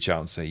simply reach out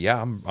and say,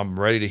 yeah, I'm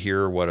ready to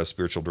hear what a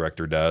spiritual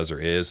director does or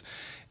is,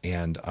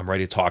 and I'm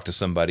ready to talk to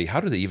somebody? How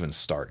do they even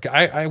start?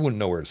 I wouldn't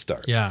know where to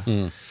start. yeah.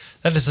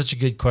 That is such a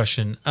good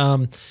question.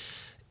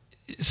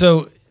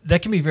 So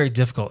that can be very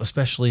difficult,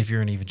 especially if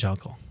you're an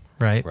evangelical.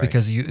 Right?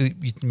 Because you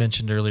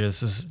mentioned earlier,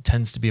 this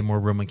tends to be a more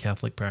Roman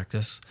Catholic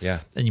practice. Yeah.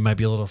 And you might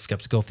be a little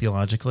skeptical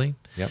theologically.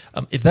 Yep.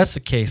 If that's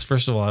the case,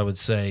 first of all, I would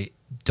say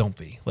don't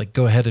be. Like,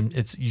 go ahead and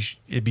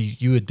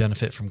you would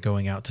benefit from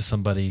going out to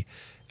somebody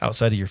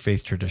outside of your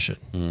faith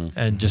tradition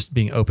and just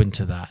being open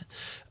to that.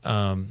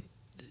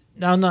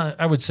 Now,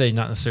 I would say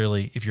not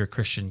necessarily if you're a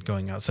Christian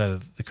going outside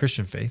of the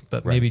Christian faith,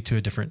 but maybe to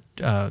a different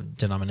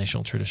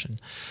denominational tradition.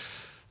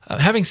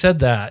 Having said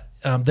that,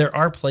 there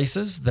are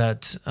places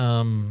that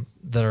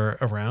are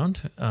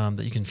around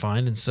that you can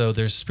find, and so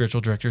there's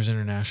Spiritual Directors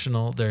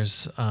International.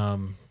 There's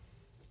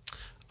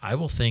I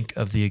will think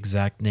of the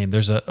exact name.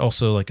 There's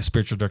also like a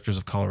Spiritual Directors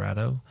of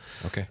Colorado.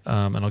 Okay.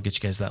 And I'll get you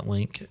guys that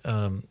link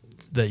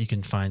that you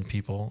can find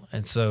people,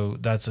 and so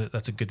that's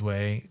a good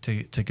way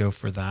to go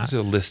for that. It's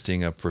a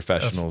listing of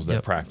professionals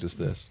that practice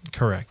this.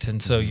 Correct,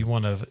 and so you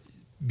want to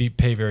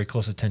pay very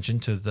close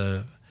attention to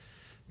the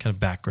kind of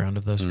background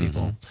of those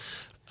people.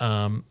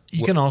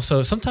 You can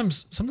also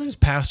sometimes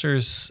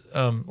pastors.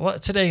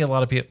 Today, a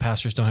lot of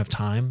pastors don't have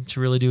time to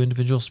really do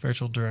individual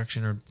spiritual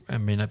direction, or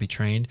may not be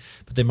trained,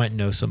 but they might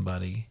know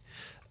somebody.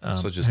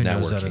 So just who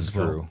knows that networking as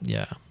well. through.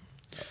 Yeah.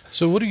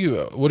 So what are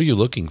you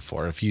looking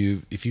for? If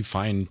you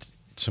find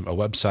a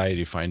website,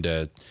 you find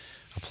a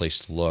place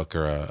to look,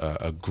 or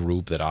a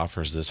group that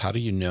offers this, how do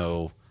you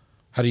know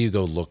how do you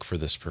go look for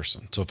this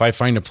person? So if I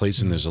find a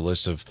place and there's a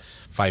list of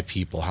 5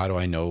 people, how do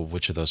I know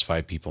which of those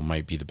 5 people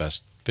might be the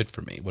best fit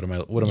for me? What am I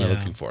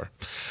looking for?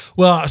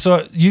 Well,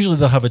 so usually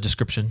they'll have a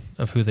description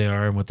of who they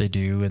are and what they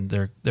do and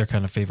their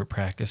kind of favorite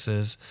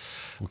practices.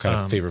 What kind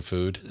of favorite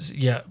food?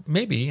 Yeah,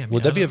 maybe. I mean,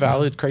 Would that be a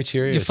valid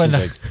criteria? You It find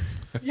seems out. like,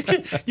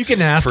 You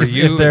can ask For if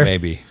you, they're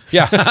maybe.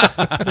 yeah,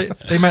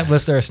 they might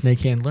list they're a snake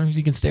handler.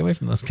 You can stay away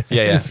from those guys.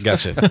 yeah,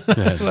 gotcha.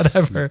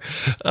 Whatever.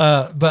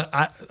 But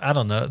I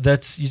don't know.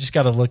 You just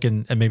got to look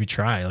and maybe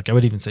try. Like I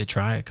would even say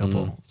try a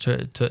couple.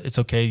 It's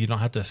okay. You don't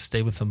have to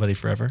stay with somebody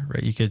forever,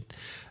 right? You could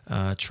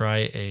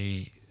try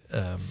a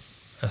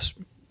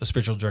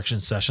spiritual direction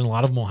session. A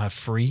lot of them will have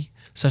free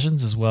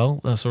sessions as well,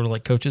 sort of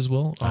like coaches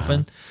will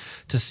often,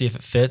 to see if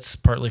it fits,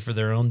 partly for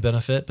their own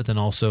benefit, but then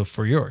also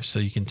for yours. So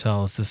you can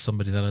tell, is this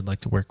somebody that I'd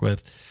like to work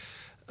with?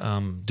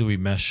 Do we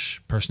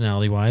mesh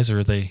personality-wise, or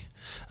are they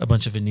a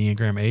bunch of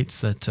Enneagram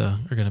 8s that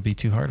are going to be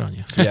too hard on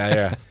you? So,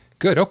 Yeah.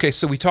 Good. Okay,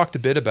 so we talked a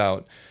bit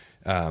about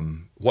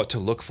what to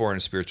look for in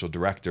a spiritual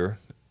director,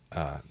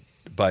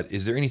 but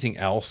is there anything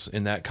else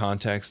in that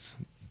context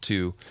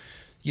to,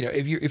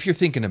 if you're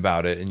thinking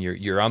about it and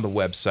you're on the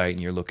website and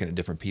you're looking at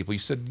different people, you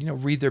said,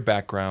 read their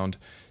background,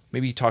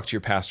 maybe talk to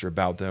your pastor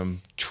about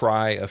them,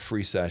 try a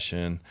free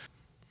session.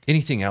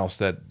 Anything else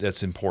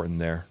that's important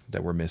there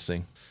that we're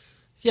missing?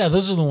 Yeah,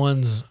 those are the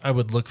ones I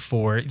would look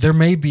for. There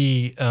may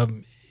be,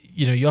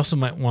 you also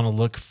might want to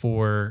look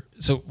for,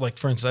 so like,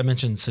 for instance, I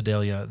mentioned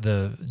Sedalia,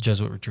 the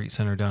Jesuit retreat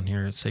center down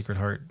here at Sacred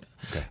Heart.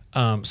 Okay.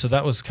 So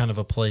that was kind of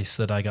a place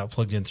that I got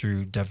plugged in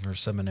through Denver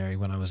Seminary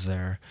when I was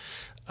there.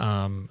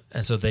 And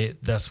so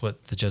that's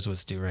what the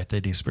Jesuits do, right?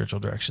 They do spiritual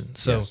direction.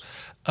 So,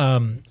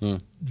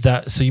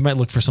 Yes. So you might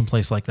look for some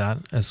place like that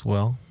as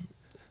well.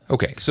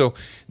 Okay, so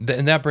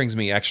and that brings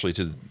me actually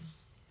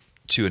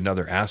to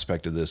another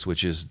aspect of this,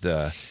 which is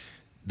the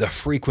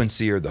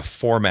frequency or the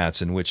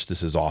formats in which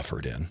this is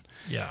offered in.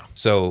 Yeah.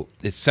 So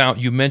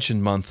you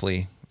mentioned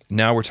monthly.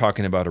 Now we're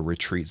talking about a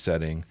retreat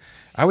setting.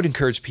 I would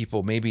encourage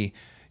people maybe,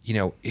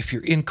 if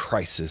you're in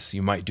crisis,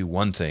 you might do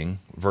one thing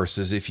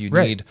versus if you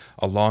need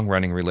a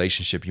long-running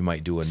relationship, you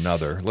might do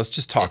another. Let's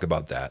just talk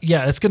about that.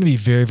 Yeah, it's going to be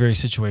very, very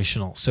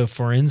situational. So,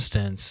 for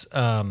instance,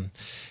 down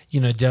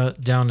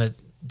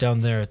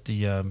there at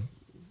the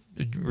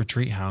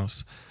retreat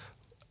house,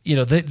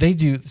 they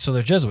do, so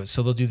they're Jesuits,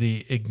 so they'll do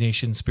the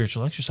Ignatian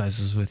spiritual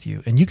exercises with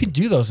you. And you can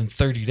do those in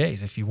 30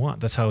 days if you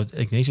want. That's how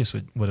Ignatius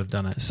would have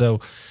done it.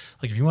 So,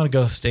 like, if you want to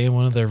go stay in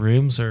one of their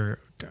rooms or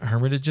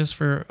hermitages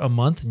for a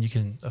month and you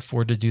can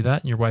afford to do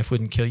that and your wife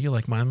wouldn't kill you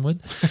like mine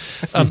would,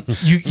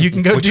 you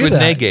can go Which do would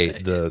that.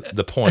 negate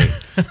the point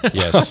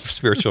Yes. of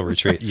spiritual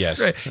retreat.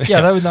 Yes. Right.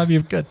 Yeah, that would not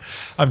be good.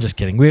 I'm just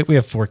kidding. We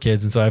have 4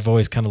 kids, and so I've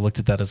always kind of looked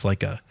at that as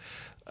like a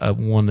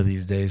one of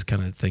these days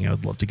kind of thing. I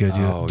would love to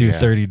go do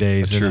 30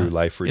 days. A true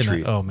life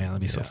retreat. Oh man,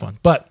 that'd be so fun.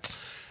 But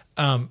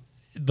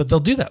they'll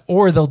do that,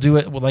 or they'll do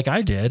it like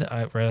I did.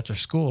 Right after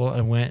school,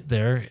 I went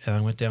there and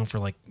I went down for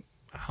like,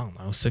 I don't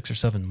know, 6 or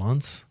 7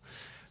 months,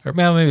 or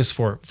maybe it was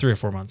 3 or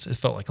 4 months. It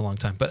felt like a long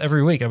time. But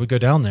every week I would go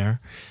down there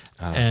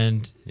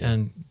and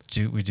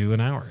we do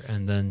an hour,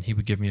 and then he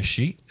would give me a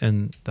sheet,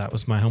 and that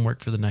was my homework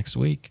for the next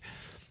week.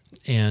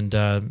 And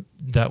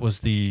that was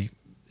the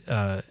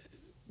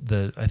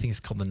I think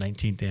it's called the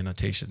 19th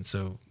annotation.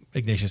 So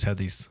Ignatius had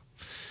these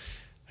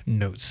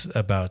notes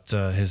about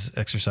his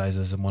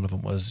exercises, and one of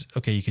them was,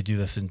 okay, you could do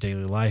this in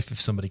daily life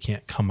if somebody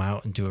can't come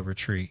out and do a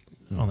retreat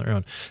on their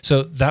own.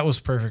 So that was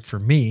perfect for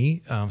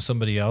me.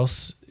 Somebody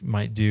else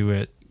might do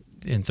it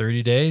in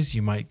 30 days.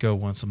 You might go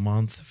once a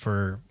month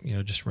for,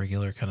 just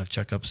regular kind of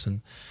checkups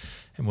and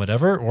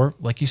whatever. Or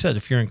like you said,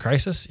 if you're in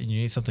crisis and you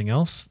need something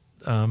else,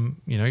 then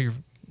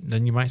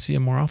you might see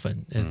him more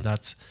often. And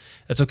that's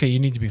okay. You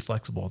need to be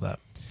flexible with that.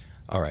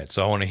 All right,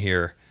 so I want to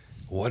hear,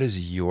 what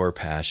is your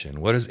passion?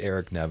 What does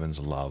Eric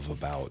Nevins love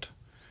about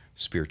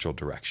spiritual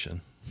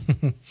direction?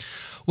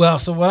 Well,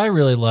 so what I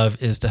really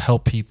love is to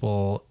help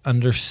people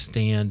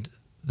understand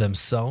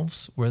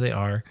themselves, where they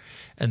are,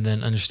 and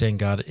then understand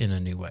God in a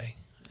new way.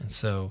 And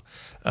so,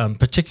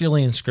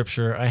 particularly in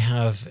Scripture, I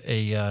have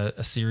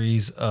a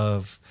series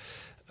of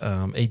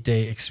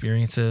 8-day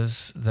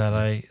experiences that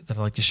I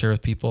like to share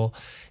with people,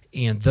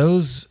 and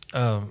those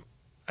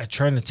I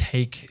try to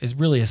take is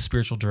really a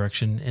spiritual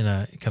direction in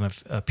a kind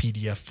of a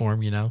PDF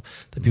form,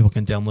 that people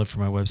can download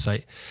from my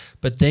website.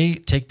 But they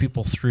take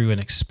people through an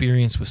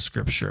experience with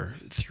Scripture,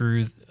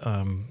 through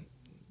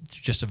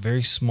just a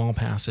very small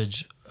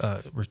passage,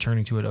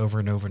 returning to it over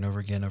and over and over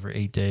again over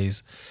 8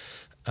 days,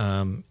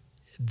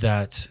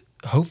 that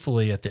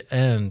hopefully at the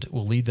end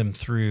will lead them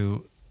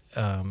through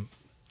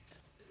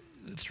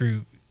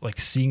like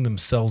seeing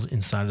themselves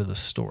inside of the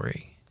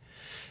story.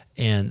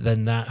 And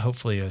then that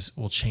hopefully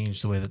will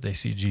change the way that they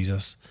see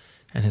Jesus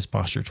and his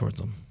posture towards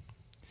them.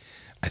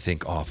 I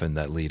think often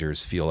that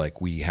leaders feel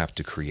like we have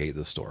to create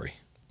the story.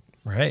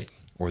 Right.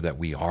 Or that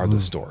we are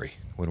the story.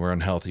 When we're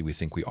unhealthy, we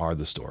think we are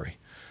the story.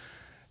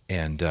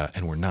 And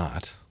we're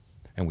not,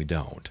 and we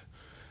don't.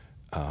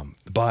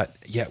 But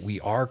yet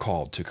we are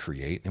called to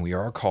create, and we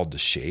are called to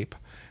shape.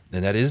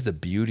 And that is the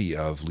beauty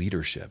of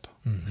leadership.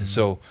 Mm-hmm. And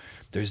so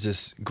there's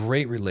this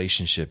great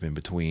relationship in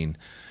between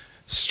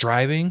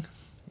striving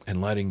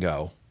and letting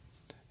go,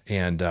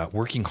 and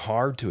working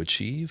hard to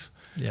achieve,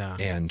 Yeah.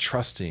 and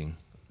trusting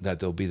that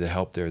there'll be the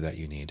help there that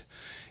you need.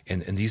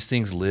 And these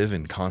things live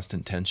in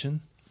constant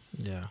tension.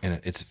 Yeah.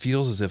 And it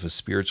feels as if a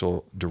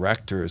spiritual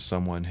director is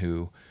someone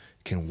who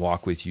can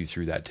walk with you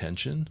through that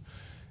tension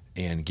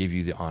and give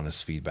you the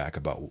honest feedback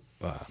about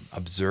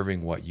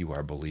observing what you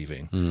are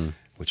believing,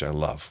 which I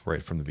love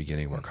right from the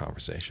beginning of our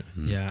conversation.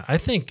 Yeah. I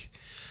think,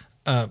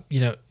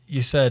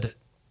 you said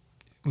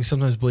we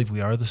sometimes believe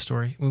we are the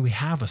story. I mean, we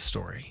have a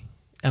story,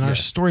 and our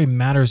Yes. story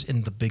matters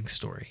in the big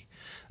story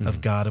of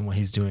God and what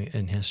he's doing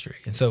in history.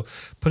 And so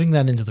putting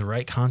that into the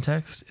right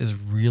context is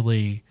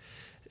really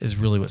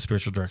what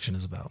spiritual direction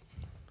is about.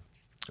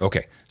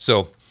 Okay,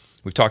 so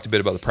we've talked a bit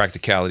about the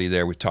practicality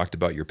there. We've talked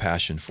about your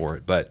passion for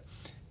it, but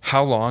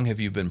how long have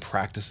you been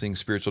practicing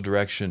spiritual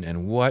direction,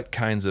 and what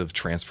kinds of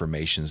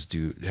transformations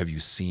have you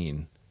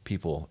seen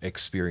people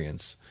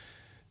experience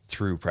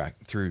through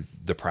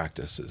the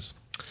practices?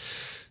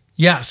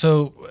 Yeah,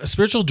 so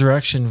spiritual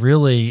direction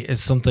really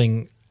is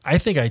something I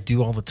think I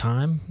do all the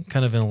time,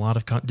 kind of in a lot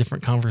of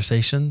different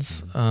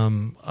conversations,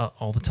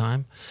 all the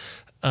time.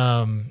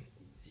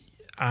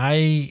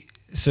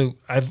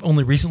 I've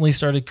only recently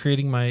started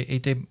creating my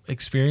 8-day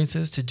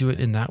experiences to do it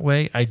in that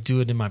way. I do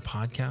it in my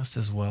podcast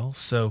as well.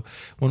 So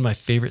one of my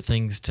favorite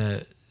things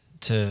to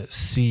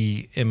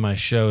see in my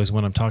show is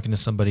when I'm talking to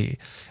somebody,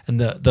 and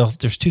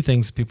there's two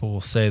things people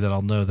will say that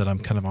I'll know that I'm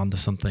kind of onto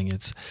something.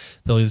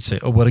 They'll either say,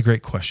 "Oh, what a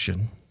great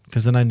question,"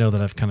 because then I know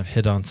that I've kind of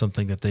hit on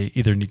something that they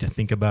either need to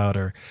think about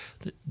or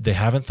they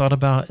haven't thought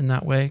about in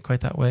that way,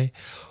 quite that way,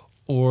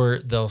 or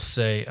they'll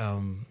say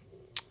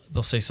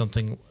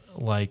something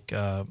like,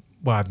 "Wow,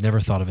 I've never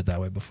thought of it that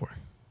way before,"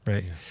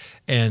 right? Yeah.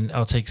 And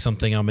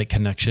I'll make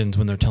connections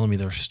when they're telling me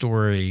their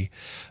story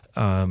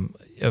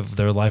of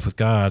their life with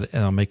God,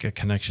 and I'll make a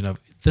connection of,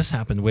 this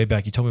happened way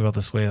back. You told me about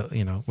this way,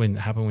 when it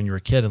happened when you were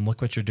a kid, and look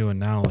what you're doing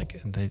now.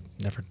 And they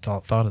never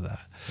thought of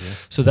that. Yeah.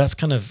 So that's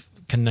kind of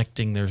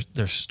connecting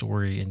their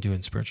story and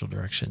doing spiritual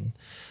direction.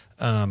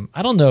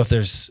 I don't know if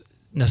there's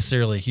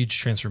necessarily a huge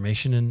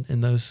transformation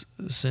in those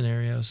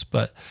scenarios,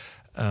 but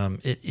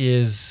it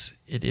is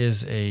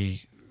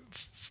a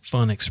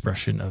fun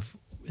expression of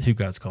who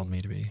God's called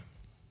me to be.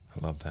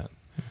 I love that.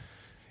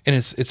 And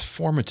it's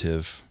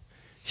formative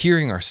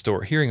hearing our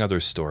story, hearing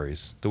others'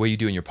 stories, the way you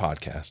do in your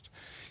podcast,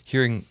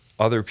 hearing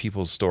other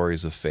people's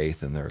stories of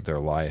faith in their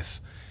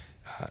life.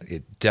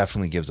 It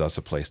definitely gives us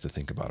a place to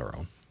think about our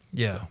own.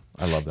 Yeah. So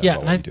I love that. Yeah.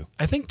 About And what you do.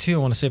 I think too, I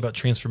want to say about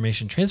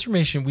transformation,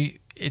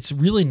 it's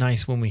really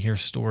nice when we hear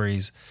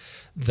stories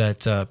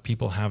that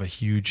people have a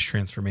huge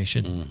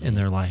transformation in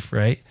their life,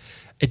 right?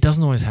 It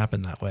doesn't always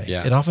happen that way.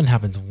 Yeah. It often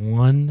happens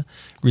one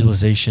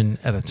realization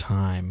at a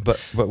time. But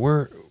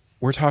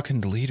we're talking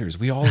to leaders.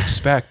 We all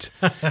expect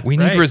we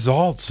need Right.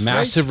 results.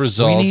 Massive right?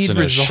 results in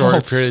a short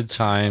results. period of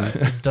time.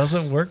 It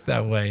doesn't work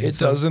that way. It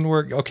doesn't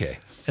work. Okay.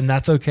 And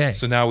that's okay.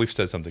 So now we've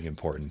said something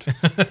important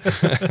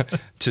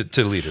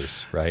to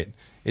leaders, right?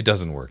 It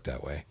doesn't work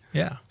that way.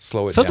 Yeah.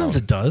 Slow it Sometimes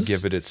down. it does.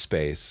 Give it its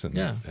space and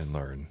Yeah.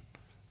 learn.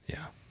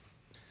 Yeah.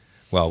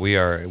 Well,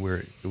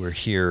 we're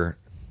here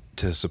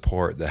to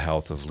support the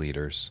health of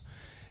leaders,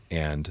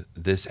 and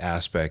this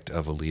aspect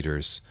of a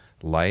leader's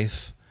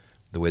life,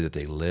 the way that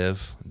they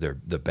live,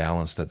 the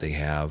balance that they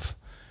have,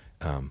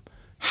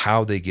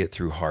 how they get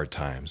through hard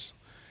times.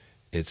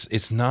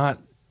 It's not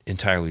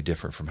entirely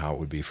different from how it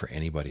would be for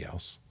anybody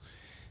else.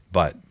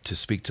 But to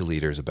speak to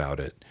leaders about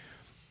it,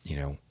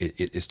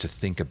 it is to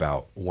think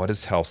about, what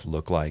does health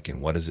look like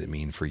and what does it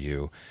mean for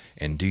you?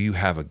 And do you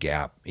have a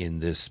gap in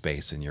this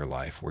space in your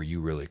life where you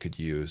really could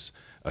use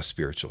a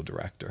spiritual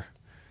director?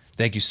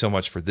 Thank you so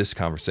much for this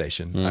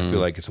conversation. I feel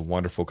like it's a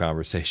wonderful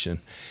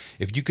conversation.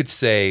 If you could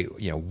say,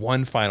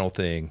 one final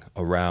thing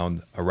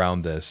around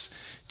this,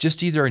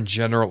 just either in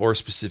general or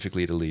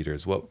specifically to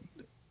leaders, what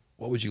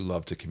would you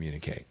love to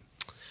communicate?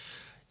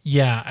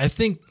 Yeah, I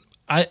think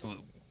I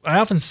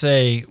often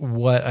say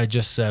what I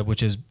just said,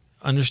 which is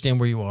understand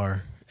where you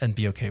are and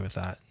be okay with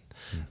that.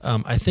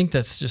 I think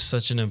that's just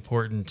such an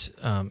important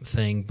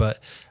thing.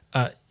 But,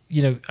 I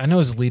know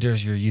as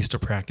leaders, you're used to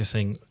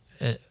practicing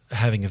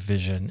having a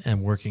vision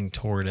and working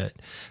toward it.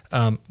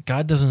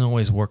 God doesn't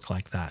always work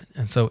like that.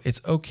 And so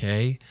it's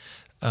okay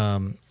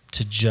to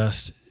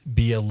just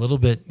be a little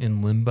bit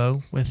in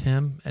limbo with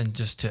him and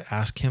just to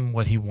ask him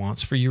what he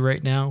wants for you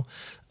right now.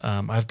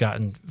 I've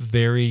gotten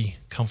very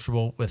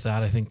comfortable with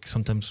that. I think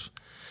sometimes,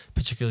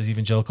 particularly as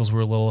evangelicals,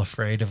 we're a little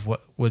afraid of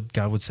what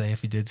God would say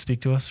if he did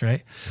speak to us,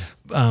 right?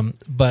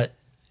 But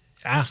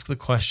ask the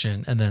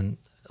question and then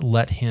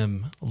let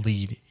him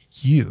lead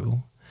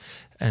you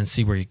and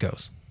see where he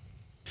goes.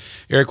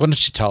 Eric, why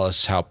don't you tell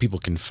us how people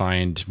can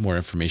find more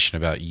information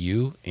about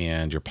you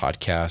and your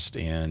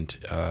podcast and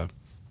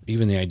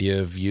even the idea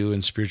of you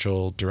and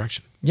spiritual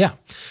direction? Yeah.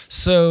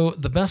 So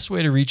the best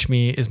way to reach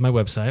me is my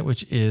website,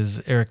 which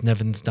is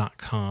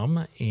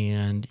ericnevins.com.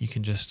 And you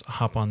can just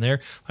hop on there.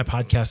 My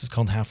podcast is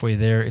called Halfway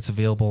There. It's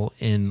available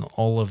in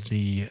all of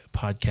the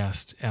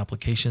podcast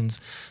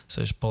applications.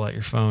 So just pull out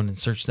your phone and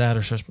search that,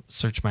 or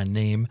search my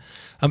name.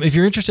 If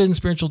you're interested in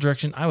spiritual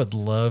direction, I would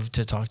love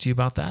to talk to you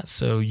about that.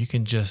 So you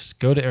can just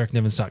go to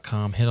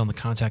ericnevins.com, hit on the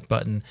contact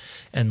button,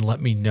 and let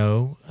me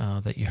know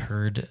that you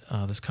heard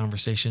this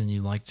conversation and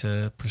you'd like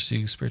to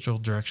pursue spiritual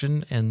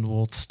direction, and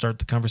we'll start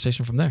the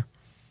conversation from there.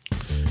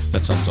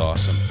 That sounds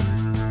awesome.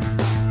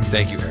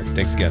 Thank you, Eric.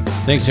 Thanks again.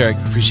 Thanks, Eric.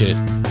 Appreciate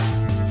it.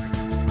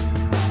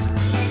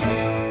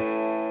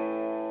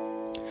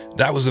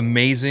 That was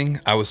amazing.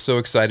 I was so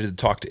excited to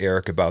talk to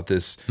Eric about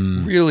this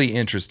really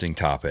interesting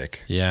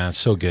topic. Yeah,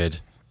 so good.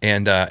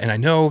 And I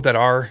know that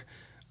our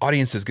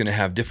audience is going to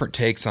have different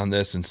takes on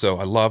this, and so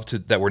I love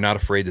that we're not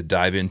afraid to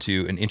dive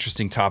into an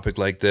interesting topic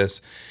like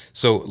this.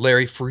 So,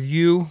 Larry, for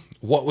you,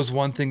 what was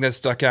one thing that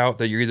stuck out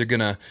that you're either going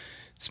to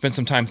spend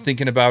some time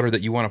thinking about or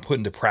that you want to put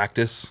into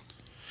practice?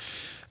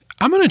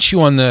 I'm going to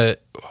chew on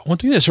one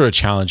thing that sort of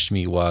challenged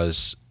me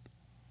was,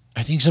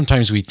 I think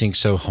sometimes we think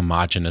so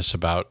homogenous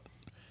about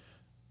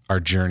our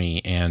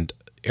journey, and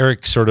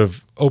Eric sort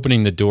of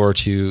opening the door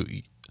to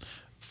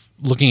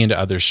looking into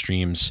other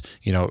streams,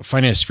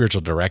 finding a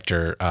spiritual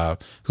director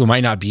who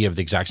might not be of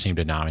the exact same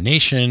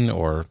denomination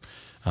or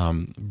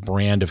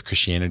brand of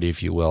Christianity,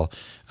 if you will,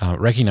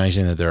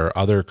 recognizing that there are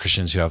other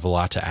Christians who have a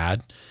lot to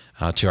add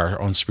to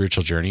our own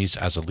spiritual journeys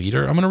as a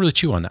leader. I'm going to really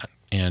chew on that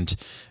and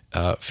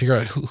figure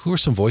out who are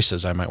some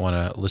voices I might want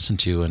to listen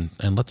to and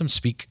let them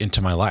speak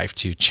into my life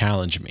to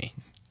challenge me.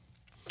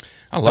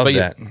 I love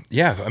that.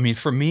 Yeah. I mean,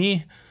 for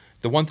me,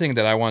 the one thing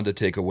that I wanted to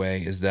take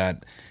away is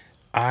that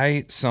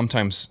I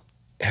sometimes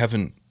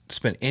haven't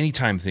spent any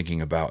time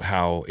thinking about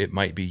how it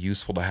might be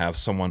useful to have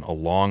someone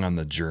along on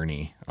the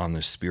journey, on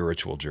the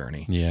spiritual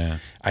journey. Yeah.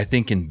 I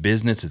think in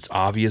business, it's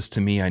obvious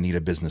to me I need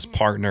a business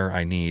partner.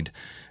 I need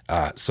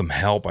some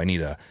help. I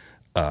need a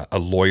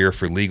lawyer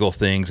for legal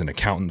things, an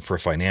accountant for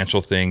financial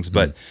things.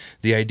 But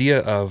the idea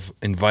of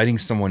inviting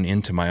someone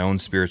into my own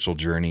spiritual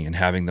journey and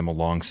having them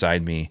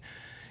alongside me,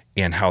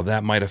 and how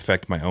that might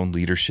affect my own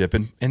leadership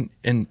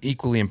and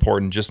equally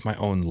important, just my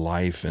own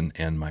life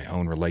and my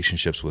own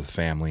relationships with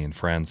family and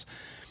friends.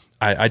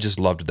 I just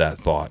loved that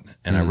thought,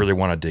 and I really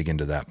want to dig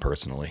into that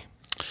personally.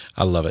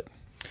 I love it.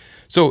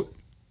 So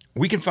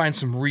we can find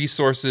some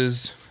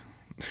resources.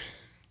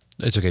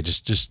 It's okay.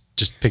 Just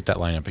pick that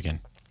line up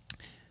again.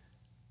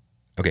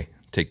 Okay,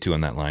 take 2 on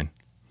that line.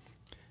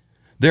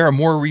 There are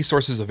more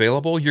resources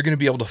available. You're going to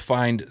be able to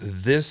find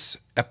this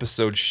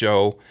episode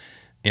show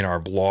in our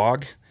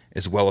blog,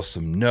 as well as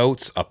some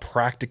notes, a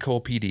practical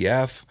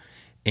PDF,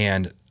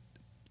 and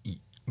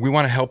we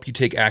want to help you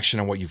take action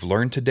on what you've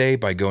learned today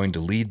by going to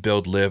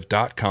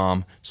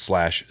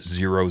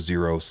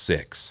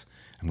leadbuildlive.com/006.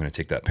 I'm going to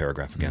take that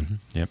paragraph again.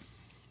 Mm-hmm. Yep.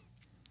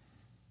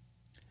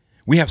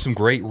 We have some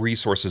great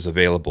resources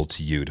available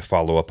to you to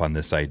follow up on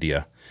this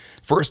idea.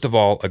 First of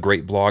all, a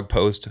great blog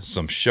post,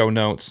 some show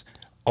notes,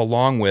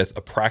 along with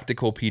a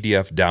practical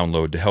PDF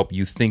download to help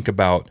you think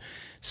about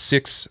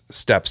 6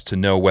 steps to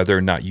know whether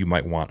or not you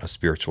might want a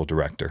spiritual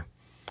director.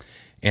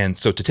 And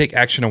so to take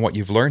action on what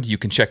you've learned, you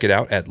can check it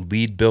out at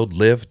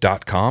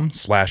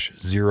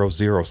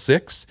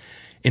leadbuildlive.com/006.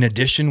 In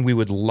addition, we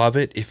would love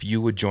it if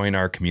you would join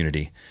our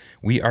community.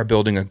 We are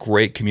building a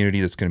great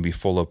community that's going to be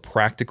full of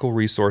practical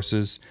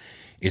resources.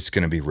 It's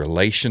going to be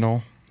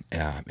relational.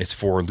 It's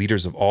for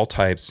leaders of all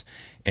types.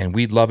 And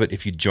we'd love it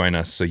if you join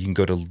us. So you can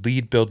go to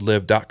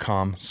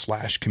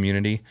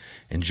leadbuildlive.com/community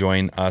and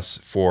join us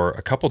for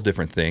a couple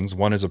different things.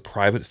 One is a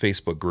private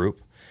Facebook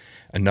group.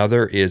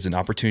 Another is an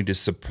opportunity to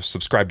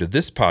subscribe to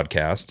this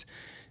podcast.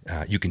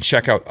 You can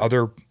check out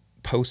other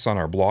posts on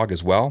our blog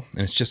as well.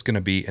 And it's just going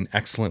to be an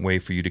excellent way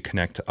for you to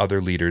connect to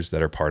other leaders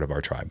that are part of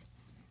our tribe.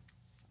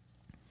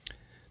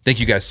 Thank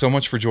you guys so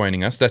much for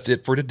joining us. That's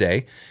it for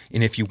today.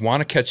 And if you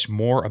want to catch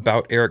more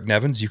about Eric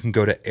Nevins, you can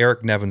go to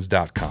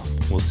ericnevins.com.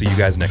 We'll see you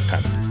guys next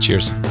time.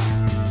 Cheers.